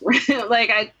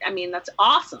 Like I mean that's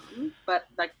awesome, but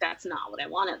like that's not what I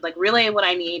wanted. Like really what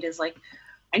I need is like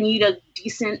I need a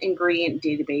decent ingredient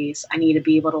database. I need to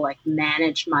be able to like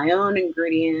manage my own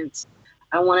ingredients.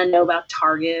 I want to know about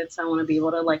targets. I want to be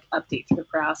able to like update through the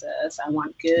process. I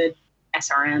want good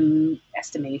SRM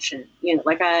estimation.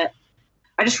 Like I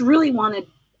just really wanted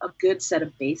a good set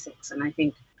of basics, and I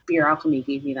think Beer Alchemy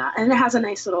gave me that. And it has a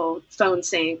nice little phone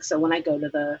sync, so when I go to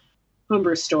the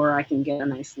homebrew store, I can get a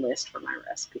nice list for my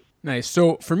recipe. Nice.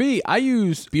 So for me, I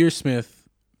use Beersmith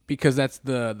because that's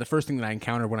the first thing that I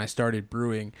encountered when I started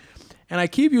brewing. And I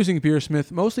keep using Beersmith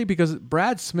mostly because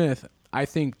Brad Smith, I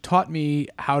think, taught me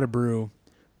how to brew.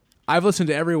 I've listened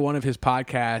to every one of his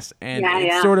podcasts, and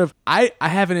it's sort of I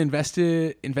haven't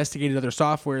investigated other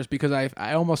softwares because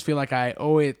I almost feel like I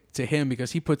owe it to him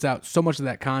because he puts out so much of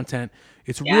that content.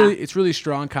 It's really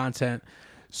strong content.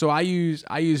 So I use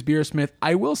Beersmith.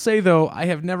 I will say though, I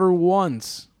have never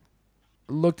once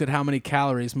looked at how many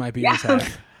calories my beers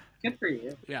have. Good for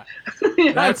you. Yeah.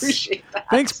 I appreciate that.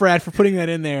 Thanks, Brad, for putting that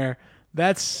in there.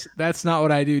 That's not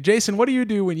what I do. Jason, what do you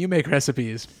do when you make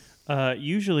recipes?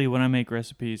 Usually when I make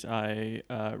recipes, I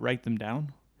write them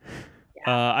down.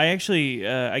 I actually,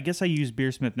 I guess I use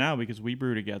Beersmith now because we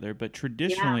brew together, but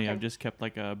traditionally I've just kept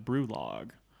like a brew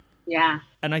log. Yeah.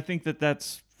 And I think that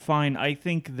that's fine. I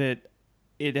think that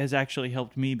it has actually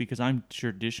helped me because I'm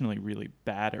traditionally really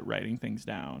bad at writing things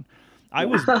down. I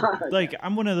was like,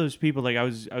 I'm one of those people, like I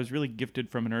was really gifted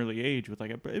from an early age with like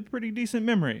a pretty decent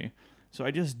memory. So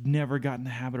I just never got in the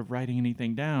habit of writing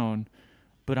anything down.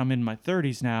 But I'm in my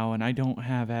 30s now and I don't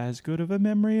have as good of a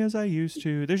memory as I used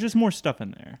to. There's just more stuff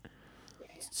in there.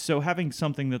 So having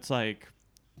something that's like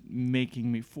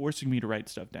forcing me to write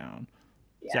stuff down,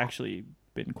 it's actually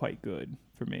been quite good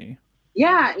for me.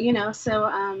 Yeah, so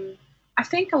I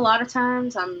think a lot of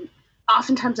times I'm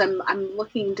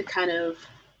looking to kind of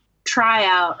try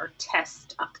out or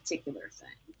test a particular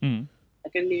thing,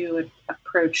 like a new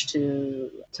approach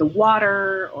to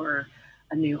water or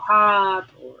a new hop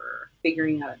or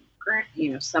figuring out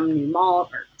some new malt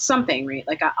or something, right?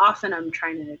 Like I'm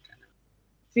trying to kind of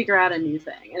figure out a new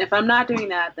thing, and if I'm not doing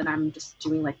that, then I'm just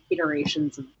doing like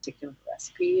iterations of a particular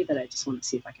recipe that I just want to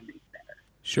see if I can make better.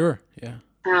 Sure. Yeah.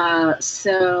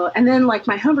 And then like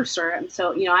my homebrew store, and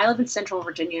so I live in Central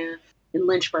Virginia in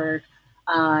Lynchburg.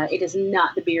 It is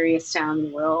not the beeriest town in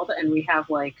the world, and we have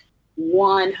like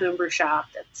one homebrew shop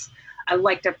I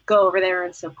like to go over there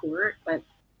and support, but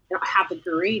they don't have the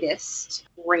greatest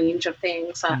range of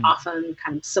things. So I'm often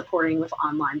kind of supporting with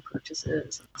online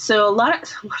purchases. So a lot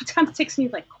of times it takes me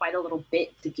like quite a little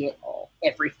bit to get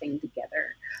everything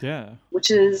together. Yeah,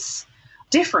 which is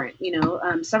different.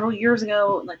 Several years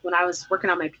ago, like when I was working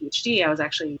on my PhD, I was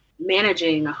actually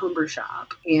managing a homebrew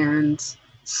shop, and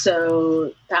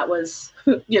so that was,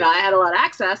 I had a lot of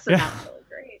access, and that was really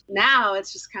great. Now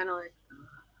it's just kind of like,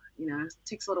 it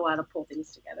takes a little while to pull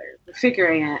things together. We're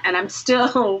figuring it, and I'm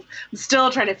still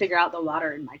trying to figure out the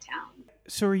water in my town.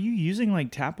 So are you using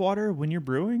like tap water when you're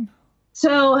brewing?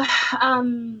 So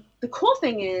the cool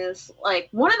thing is, like,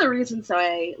 one of the reasons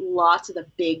why lots of the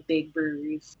big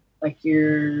breweries, like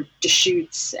your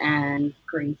Deschutes and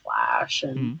Green Flash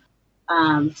and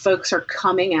folks are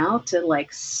coming out to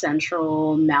like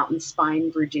central Mountain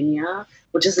Spine, Virginia,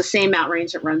 which is the same mountain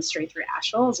range that runs straight through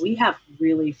Asheville, is we have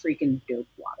really freaking dope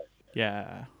water.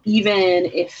 Yeah. Even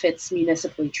if it's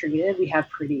municipally treated, we have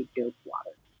pretty dope water.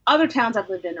 Other towns I've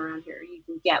lived in around here, you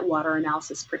can get water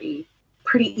analysis pretty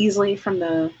easily from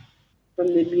the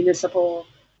municipal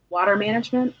water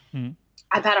management.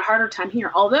 I've had a harder time here,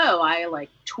 although I like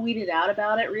tweeted out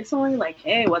about it recently, like,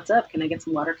 hey, what's up? Can I get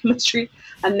some water chemistry?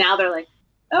 And now they're like,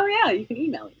 oh yeah, you can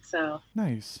email me. So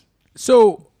nice.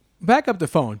 So back up the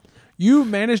phone. You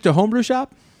managed a homebrew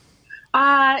shop?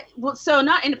 Well, so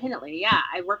not independently. Yeah,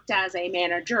 I worked as a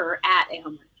manager at a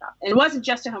homebrew shop, and it wasn't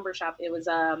just a homebrew shop. It was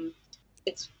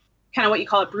it's kind of what you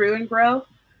call a brew and grow.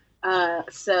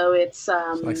 So it's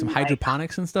like some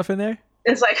hydroponics and stuff in there.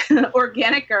 It's like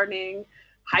organic gardening,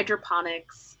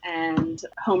 hydroponics, and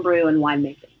homebrew and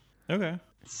winemaking. Okay.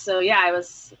 So yeah,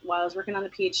 while I was working on the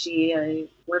PhD, I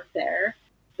worked there.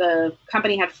 The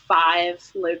company had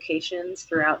 5 locations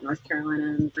throughout North Carolina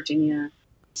and Virginia.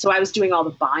 So I was doing all the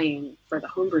buying for the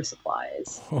homebrew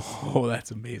supplies. Oh,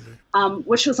 that's amazing.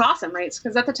 Which was awesome, right?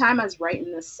 Because at the time I was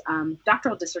writing this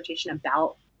doctoral dissertation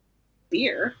about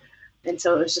beer. And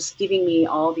so it was just giving me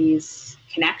all these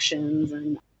connections.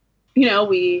 And,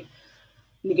 we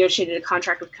negotiated a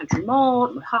contract with Country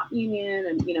Malt, with Hop Union.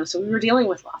 And, so we were dealing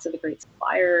with lots of the great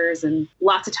suppliers. And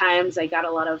lots of times I got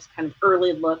a lot of kind of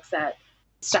early looks at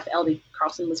stuff LD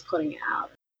Carlson was putting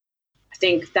out. I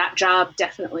think that job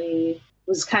definitely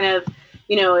was kind of,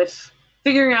 if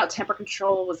figuring out temper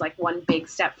control was like one big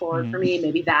step forward for me,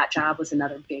 maybe that job was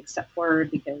another big step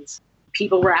forward because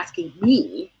people were asking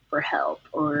me for help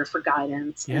or for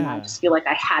guidance. Yeah. And I just feel like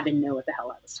I had to know what the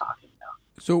hell I was talking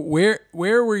about. So where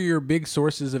were your big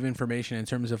sources of information in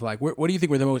terms of like, what do you think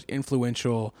were the most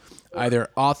influential either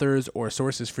authors or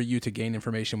sources for you to gain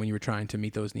information when you were trying to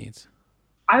meet those needs?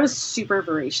 I was super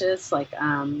voracious.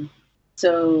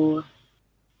 So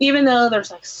even though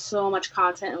there's like so much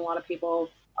content and a lot of people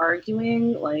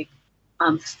arguing, like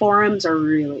forums are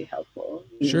really helpful.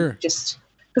 Sure. Just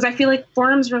because I feel like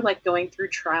forums are like going through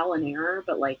trial and error,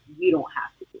 but like you don't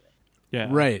have to do it. Yeah.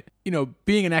 Right.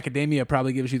 Being in academia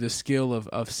probably gives you the skill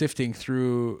of sifting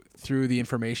through the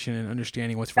information and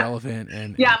understanding what's relevant.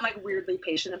 And I'm like weirdly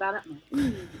patient about it. I'm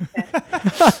like,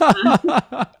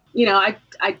 okay.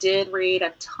 I did read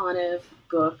a ton of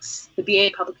books. The BA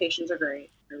publications are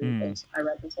great. I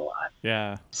read those a lot.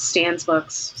 Yeah. Stan's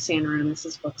books, Stan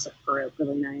Runemus's books are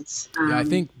really nice. I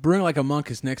think Brewing Like a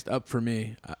Monk is next up for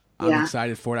me. I'm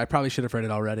excited for it. I probably should have read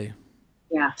it already.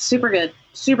 Yeah, super good.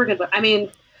 Super good book. I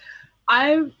mean,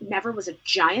 I never was a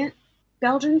giant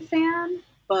Belgian fan,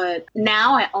 but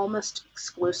now I almost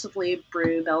exclusively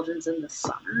brew Belgians in the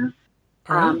summer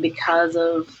because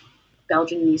of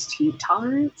Belgian yeast heat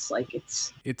tolerance. Like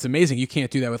it's amazing. You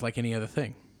can't do that with like any other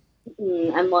thing.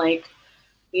 And like,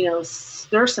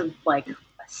 there's some like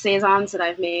saisons that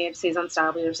I've made, saison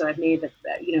style beers that I've made that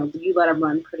you let them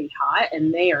run pretty hot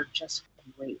and they are just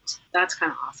great. That's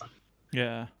kind of awesome.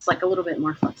 Yeah. It's like a little bit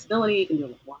more flexibility. You can do it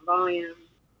with one volume,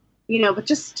 but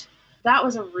just that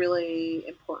was a really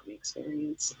important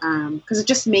experience because it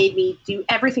just made me do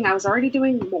everything I was already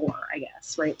doing more, I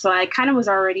guess. Right. So I kind of was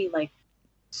already like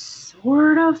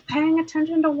sort of paying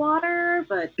attention to water,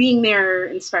 but being there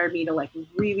inspired me to like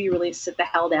really, really sit the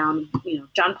hell down.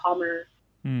 John Palmer,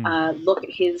 look at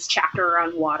his chapter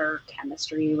on water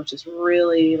chemistry, which is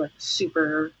really like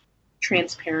super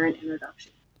transparent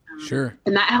introduction. Sure.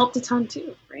 And that helped a ton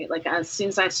too, right? Like as soon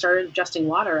as I started adjusting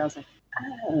water, I was like,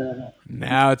 oh.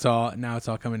 Now it's all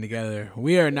coming together.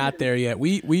 We are not there yet.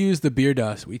 We use the beer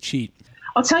dust. We cheat.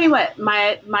 I'll tell you what,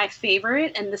 my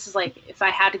favorite, and this is like if I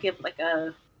had to give like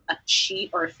a cheat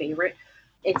or a favorite,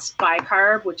 it's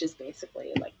bicarb, which is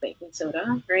basically like baking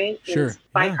soda, right? Sure.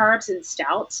 Bicarbs in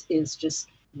stouts is just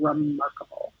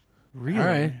remarkable. Really? All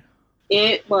right.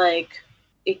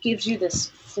 It gives you this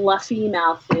fluffy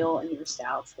mouthfeel in your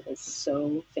stouts that is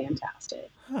so fantastic.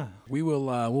 Huh. We will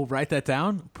we'll write that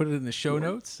down, put it in the show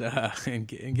notes, and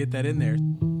get that in there.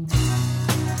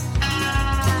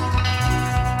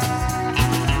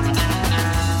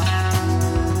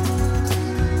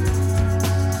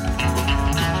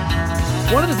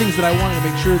 One of the things that I wanted to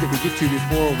make sure that we get to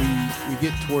before we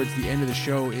get towards the end of the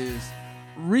show is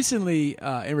recently,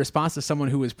 in response to someone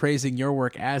who was praising your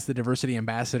work as the diversity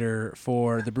ambassador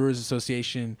for the Brewers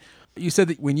Association, you said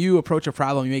that when you approach a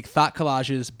problem, you make thought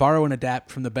collages, borrow and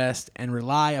adapt from the best, and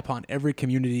rely upon every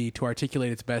community to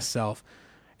articulate its best self.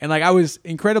 And like I was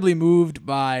incredibly moved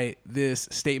by this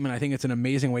statement. I think it's an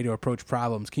amazing way to approach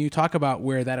problems. Can you talk about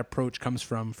where that approach comes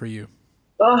from for you?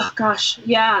 Oh gosh,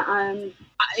 yeah.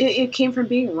 It came from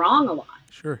being wrong a lot.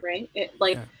 Sure. Right.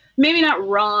 Maybe not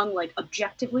wrong, like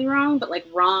objectively wrong, but like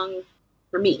wrong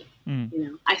for me.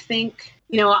 I think,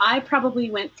 I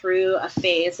probably went through a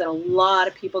phase that a lot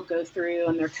of people go through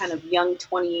in their kind of young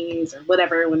 20s or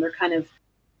whatever, when they're kind of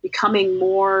becoming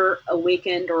more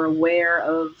awakened or aware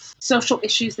of social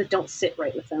issues that don't sit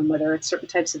right with them, whether it's certain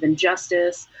types of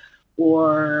injustice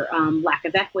or lack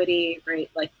of equity,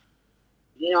 right? Like,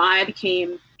 I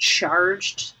became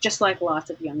charged just like lots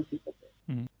of young people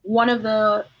did. One of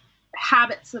the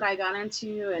habits that I got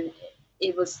into, and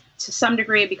it was to some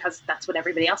degree because that's what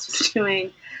everybody else was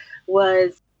doing,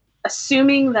 was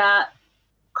assuming that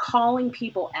calling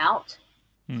people out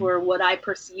for what I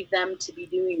perceived them to be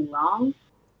doing wrong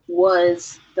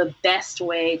was the best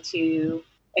way to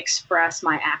express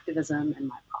my activism and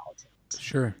my politics.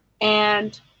 Sure.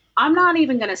 And I'm not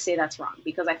even going to say that's wrong,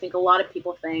 because I think a lot of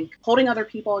people think holding other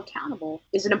people accountable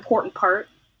is an important part,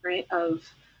 right, of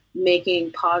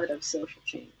making positive social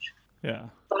change. Yeah.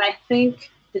 But I think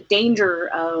the danger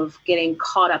of getting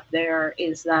caught up there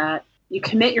is that you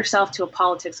commit yourself to a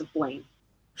politics of blame.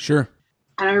 Sure.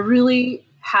 And I really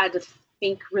had to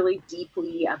think really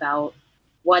deeply about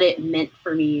what it meant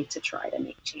for me to try to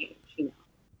make change. And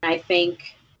I think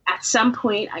at some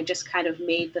point I just kind of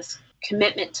made this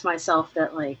commitment to myself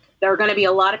that like there are going to be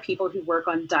a lot of people who work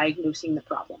on diagnosing the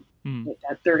problem. Like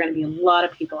that there are going to be a lot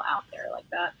of people out there like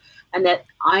that, and that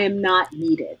I am not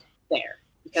needed there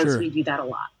because we do that a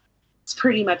lot. It's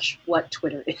pretty much what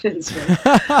Twitter is.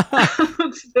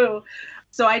 Right?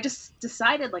 So I just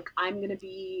decided like I'm going to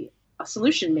be a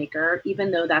solution maker,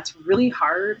 even though that's really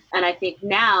hard. And I think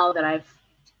now that I've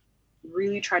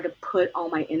really tried to put all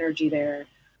my energy there,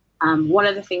 one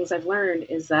of the things I've learned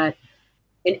is that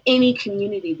in any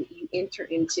community that you enter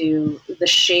into, the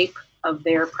shape of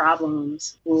their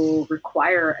problems will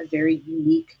require a very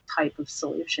unique type of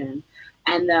solution,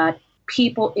 and that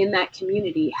people in that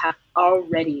community have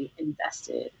already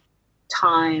invested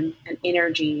time and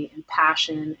energy and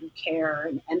passion and care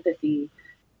and empathy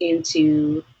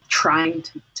into trying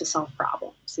to solve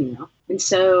problems, And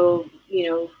so,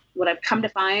 what I've come to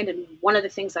find, and one of the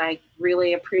things that I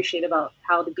really appreciate about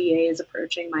how the BA is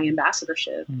approaching my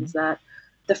ambassadorship is that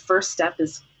the first step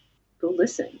is go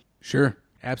listen. Sure.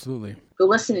 Absolutely. Go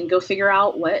listen and go figure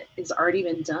out what has already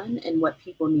been done and what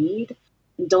people need.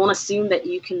 And don't assume that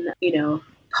you can,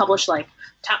 publish like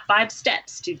top 5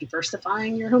 steps to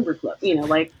diversifying your homebrew club. That's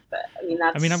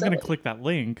I'm going to click that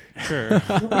link. Sure.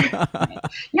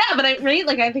 Yeah, but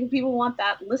I think people want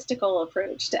that listicle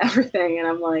approach to everything. And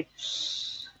I'm like,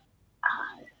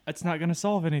 it's not going to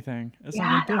solve anything. It's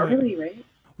not really, right?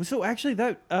 Well, so actually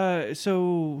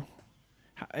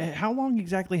how long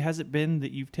exactly has it been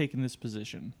that you've taken this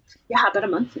position? Yeah, about a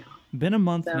month now. Been a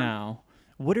month now.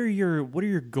 What are your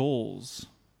goals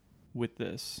with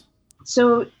this?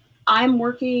 So I'm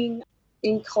working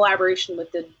in collaboration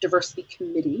with the diversity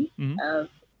committee of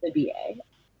the BA.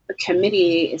 The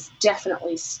committee is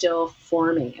definitely still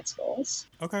forming its goals.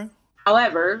 Okay.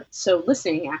 However, so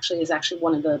listening is actually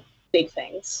one of the big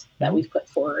things that we've put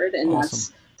forward, and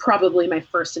that's probably my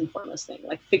first and foremost thing.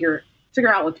 Like figure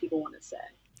out what people want to say.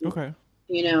 Okay.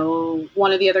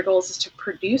 One of the other goals is to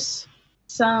produce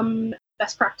some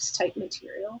best practice type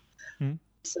material.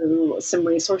 So some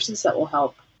resources that will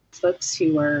help folks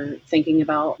who are thinking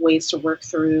about ways to work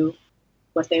through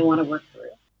what they want to work through.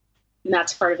 And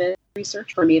that's part of it.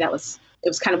 Research for me, it was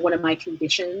kind of one of my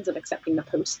conditions of accepting the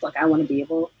post. Like I want to be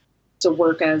able to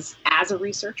work as a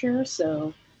researcher.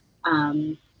 So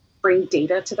bring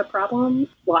data to the problem.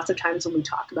 Lots of times when we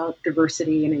talk about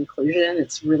diversity and inclusion,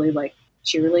 it's really like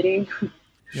cheerleading.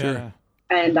 Sure.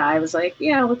 And I was like,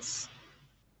 yeah,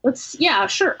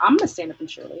 sure. I'm going to stand up and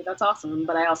cheerlead. That's awesome.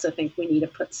 But I also think we need to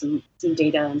put some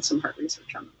data and some hard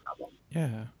research on the problem.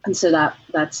 Yeah. And so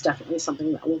that's definitely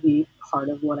something that will be part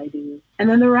of what I do. And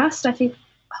then the rest, I think,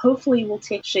 hopefully will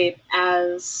take shape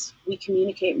as we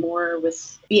communicate more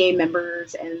with BA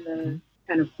members and the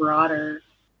kind of broader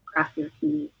craft beer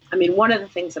community. I mean, one of the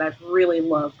things that I've really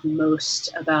loved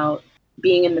most about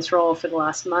being in this role for the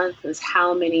last month is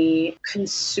how many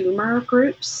consumer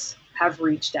groups have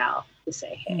reached out to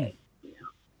say, hey,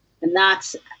 and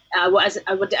that's, I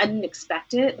didn't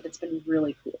expect it, but it's been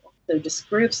really cool. So just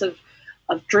groups of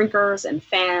drinkers and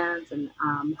fans and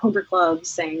homebrew clubs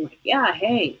saying like, yeah,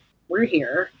 hey, we're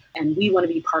here and we want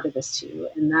to be part of this too.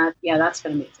 And that's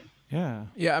been amazing. Yeah.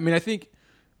 Yeah. I mean, I think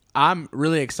I'm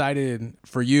really excited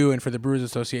for you and for the Brewers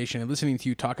Association, and listening to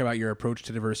you talk about your approach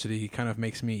to diversity kind of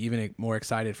makes me even more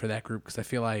excited for that group, because I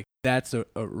feel like that's a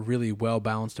really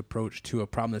well-balanced approach to a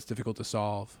problem that's difficult to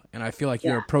solve. And I feel like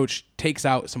your approach takes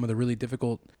out some of the really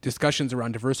difficult discussions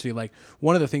around diversity. Like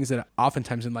one of the things that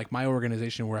oftentimes in like my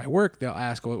organization where I work, they'll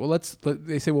ask,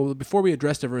 they say, well, before we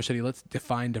address diversity, let's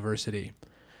define diversity.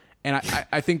 And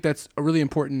I think that's a really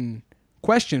important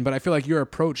question, but I feel like your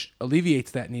approach alleviates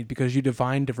that need because you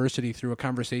define diversity through a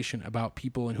conversation about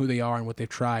people and who they are and what they've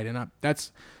tried. And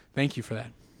thank you for that.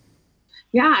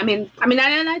 Yeah, I mean,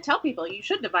 I tell people you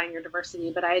should define your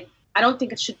diversity, but I don't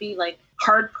think it should be like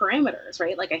hard parameters,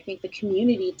 right? Like I think the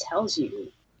community tells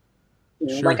you,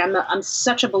 Sure. Like I'm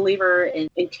such a believer in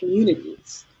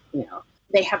communities,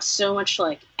 they have so much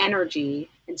like energy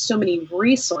and so many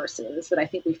resources that I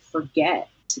think we forget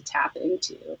to tap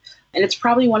into. And it's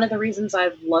probably one of the reasons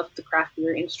I've loved the craft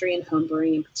beer industry and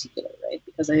homebrewing in particular, right?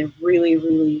 Because I have really,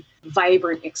 really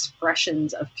vibrant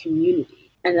expressions of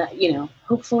community. And that,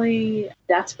 hopefully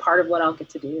that's part of what I'll get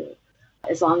to do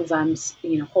as long as I'm,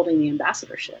 holding the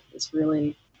ambassadorship, is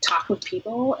really talk with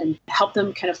people and help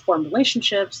them kind of form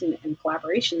relationships and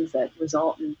collaborations that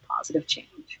result in positive change.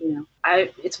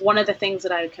 It's one of the things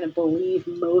that I kind of believe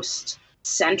most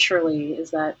centrally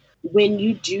is that when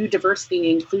you do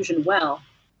diversity and inclusion well,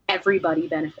 everybody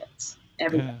benefits.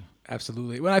 Everybody. Yeah.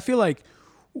 Absolutely. Well, I feel like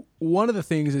one of the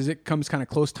things is it comes kind of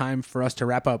close time for us to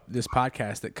wrap up this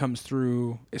podcast that comes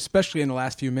through, especially in the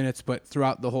last few minutes, but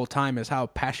throughout the whole time, is how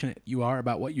passionate you are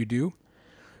about what you do.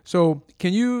 So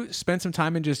can you spend some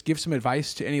time and just give some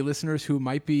advice to any listeners who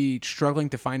might be struggling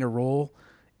to find a role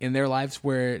in their lives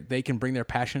where they can bring their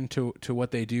passion to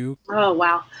what they do? Oh,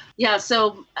 wow. Yeah.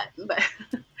 So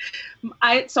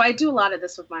I do a lot of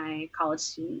this with my college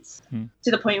students to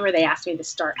the point where they asked me to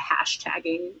start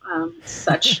hashtagging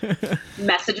such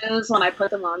messages when I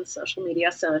put them on social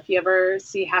media. So if you ever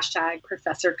see hashtag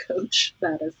Professor Coach,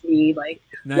 that is me like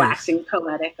waxing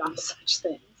poetic on such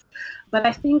things. But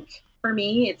I think for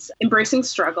me, it's embracing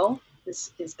struggle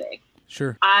is big.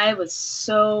 Sure. I was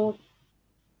so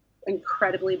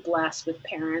incredibly blessed with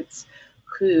parents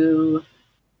who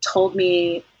told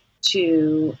me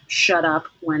to shut up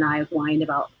when I whined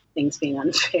about things being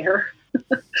unfair.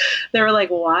 They were like,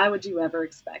 why would you ever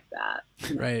expect that?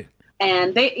 Right.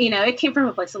 And they, it came from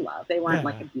a place of love. They weren't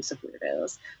like abusive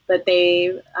weirdos, but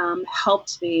they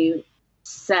helped me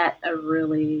set a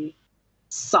really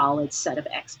solid set of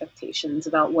expectations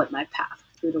about what my path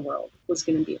through the world was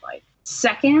going to be like.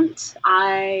 Second,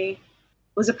 I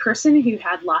was a person who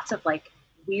had lots of like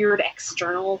weird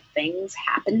external things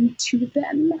happen to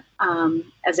them,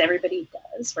 as everybody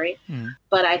does, right?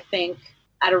 But I think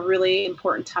at a really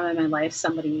important time in my life,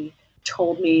 somebody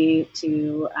told me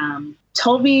to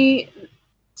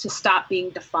stop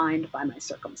being defined by my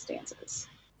circumstances.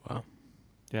 Wow.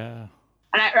 Yeah.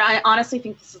 And I honestly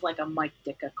think this is like a Mike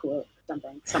Ditka quote or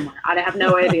something somewhere. I have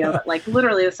no idea, but like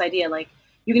literally this idea, like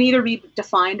you can either be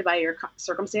defined by your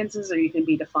circumstances or you can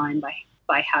be defined by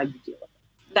how you deal with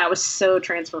it. That was so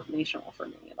transformational for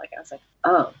me. Like I was like,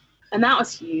 oh, and that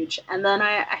was huge. And then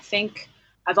I think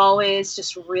I've always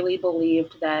just really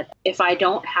believed that if I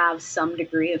don't have some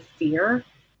degree of fear,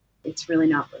 it's really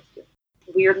not worth it.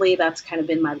 Weirdly, that's kind of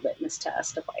been my litmus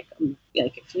test of like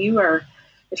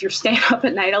if you're staying up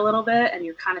at night a little bit and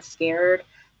you're kind of scared,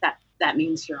 that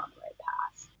means you're on the right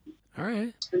path. All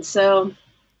right. And so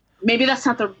maybe that's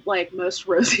not the like most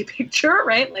rosy picture,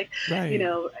 right? Like,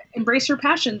 embrace your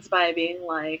passions by being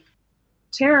like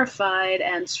terrified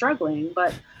and struggling.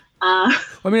 But I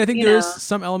think there is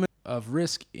some element of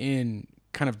risk in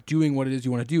kind of doing what it is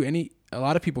you want to do. A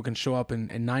lot of people can show up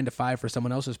in 9 to 5 for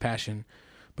someone else's passion,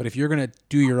 but if you're going to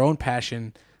do your own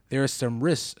passion, there is some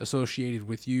risks associated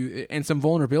with you and some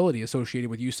vulnerability associated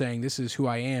with you saying, this is who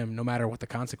I am, no matter what the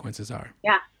consequences are.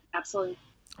 Yeah, absolutely.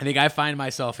 I think I find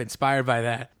myself inspired by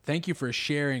that. Thank you for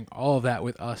sharing all of that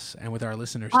with us and with our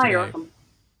listeners today. You're welcome.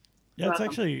 Yeah, it's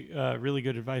actually really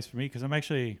good advice for me because I'm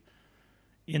actually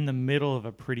in the middle of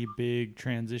a pretty big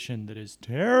transition that is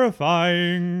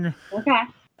terrifying. Okay.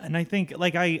 And I think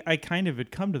like I kind of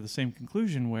had come to the same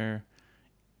conclusion where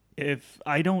if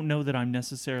I don't know that I'm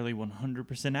necessarily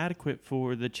 100% adequate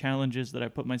for the challenges that I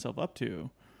put myself up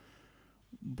to,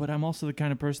 but I'm also the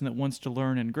kind of person that wants to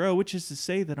learn and grow, which is to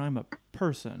say that I'm a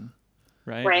person,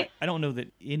 right? Right. I don't know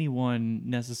that anyone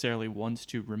necessarily wants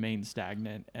to remain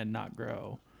stagnant and not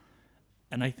grow.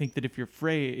 And I think that if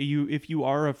you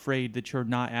are afraid that you're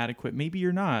not adequate, maybe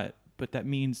you're not, but that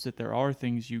means that there are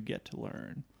things you get to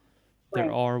learn. Right.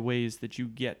 There are ways that you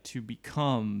get to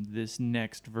become this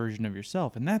next version of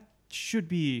yourself. And that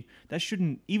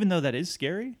shouldn't, even though that is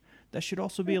scary, that should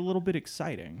also be a little bit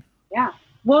exciting. Yeah.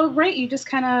 Well, right. You just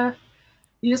kind of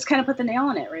put the nail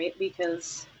on it, right?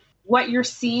 Because what you're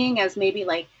seeing as maybe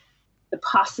like the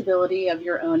possibility of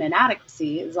your own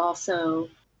inadequacy is also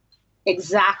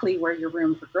exactly where your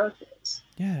room for growth is.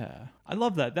 Yeah. I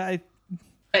love that.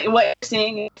 What you're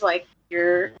seeing is like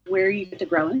you're where you get to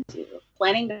grow into,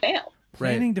 planning to fail.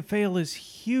 Planning to fail is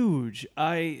huge.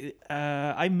 I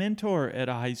mentor at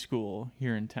a high school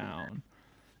here in town.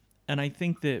 And I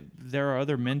think that there are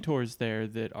other mentors there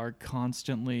that are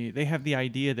they have the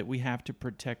idea that we have to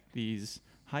protect these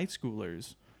high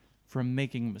schoolers from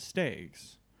making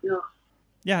mistakes. Yeah.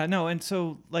 Yeah, no, and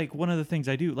so like one of the things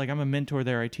I do, like I'm a mentor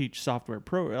there. I teach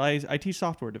I teach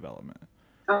software development.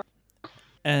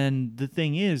 And the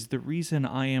thing is, the reason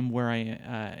I am where I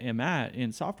am at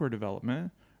in software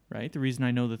development, right? The reason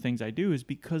I know the things I do is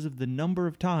because of the number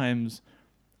of times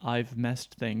I've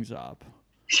messed things up.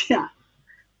 Yeah.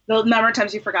 The number of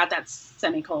times you forgot that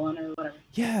semicolon or whatever.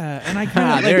 Yeah, and I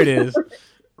kind of there it is.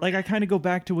 Like I kind of go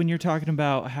back to when you're talking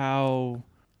about how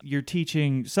you're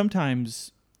teaching.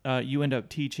 Sometimes you end up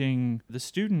teaching the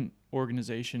student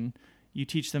organization. You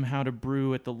teach them how to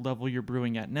brew at the level you're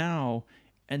brewing at now,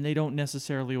 and they don't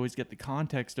necessarily always get the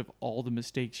context of all the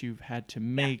mistakes you've had to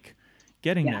make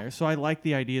getting there. So I like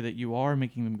the idea that you are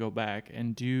making them go back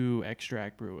and do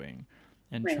extract brewing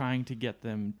and Right. trying to get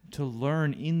them to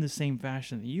learn in the same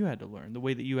fashion that you had to learn, the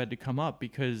way that you had to come up,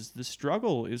 because the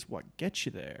struggle is what gets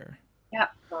you there. Yeah,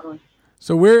 totally.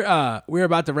 So we're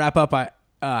about to wrap up.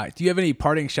 Do you have any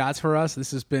parting shots for us?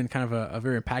 This has been kind of a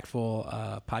very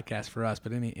impactful podcast for us.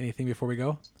 But anything before we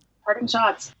go? Parting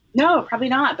shots? No, probably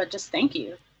not. But just thank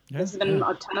you. Yeah, This has been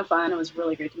a ton of fun. It was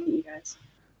really great to meet you guys.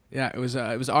 Yeah, it was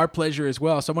our pleasure as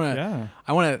well. So I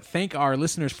want to thank our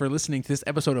listeners for listening to this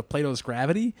episode of Plato's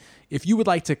Gravity. If you would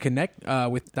like to connect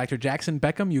with Dr. Jackson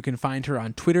Beckham, you can find her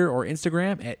on Twitter or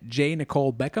Instagram at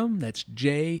Nikol Beckham. That's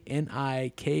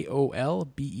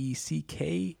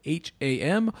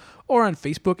JNIKOLBECKHAM, or on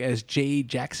Facebook as J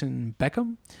Jackson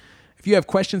Beckham. If you have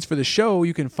questions for the show,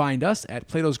 you can find us at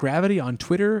Plato's Gravity on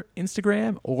Twitter,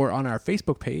 Instagram, or on our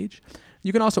Facebook page.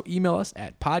 You can also email us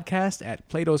at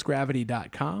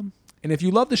podcast@platosgravity.com. And if you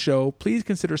love the show, please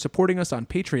consider supporting us on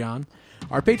Patreon.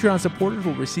 Our Patreon supporters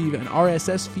will receive an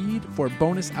RSS feed for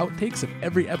bonus outtakes of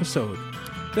every episode.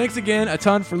 Thanks again a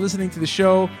ton for listening to the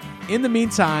show. In the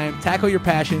meantime, tackle your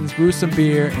passions, brew some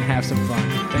beer, and have some fun.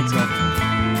 Thanks, man.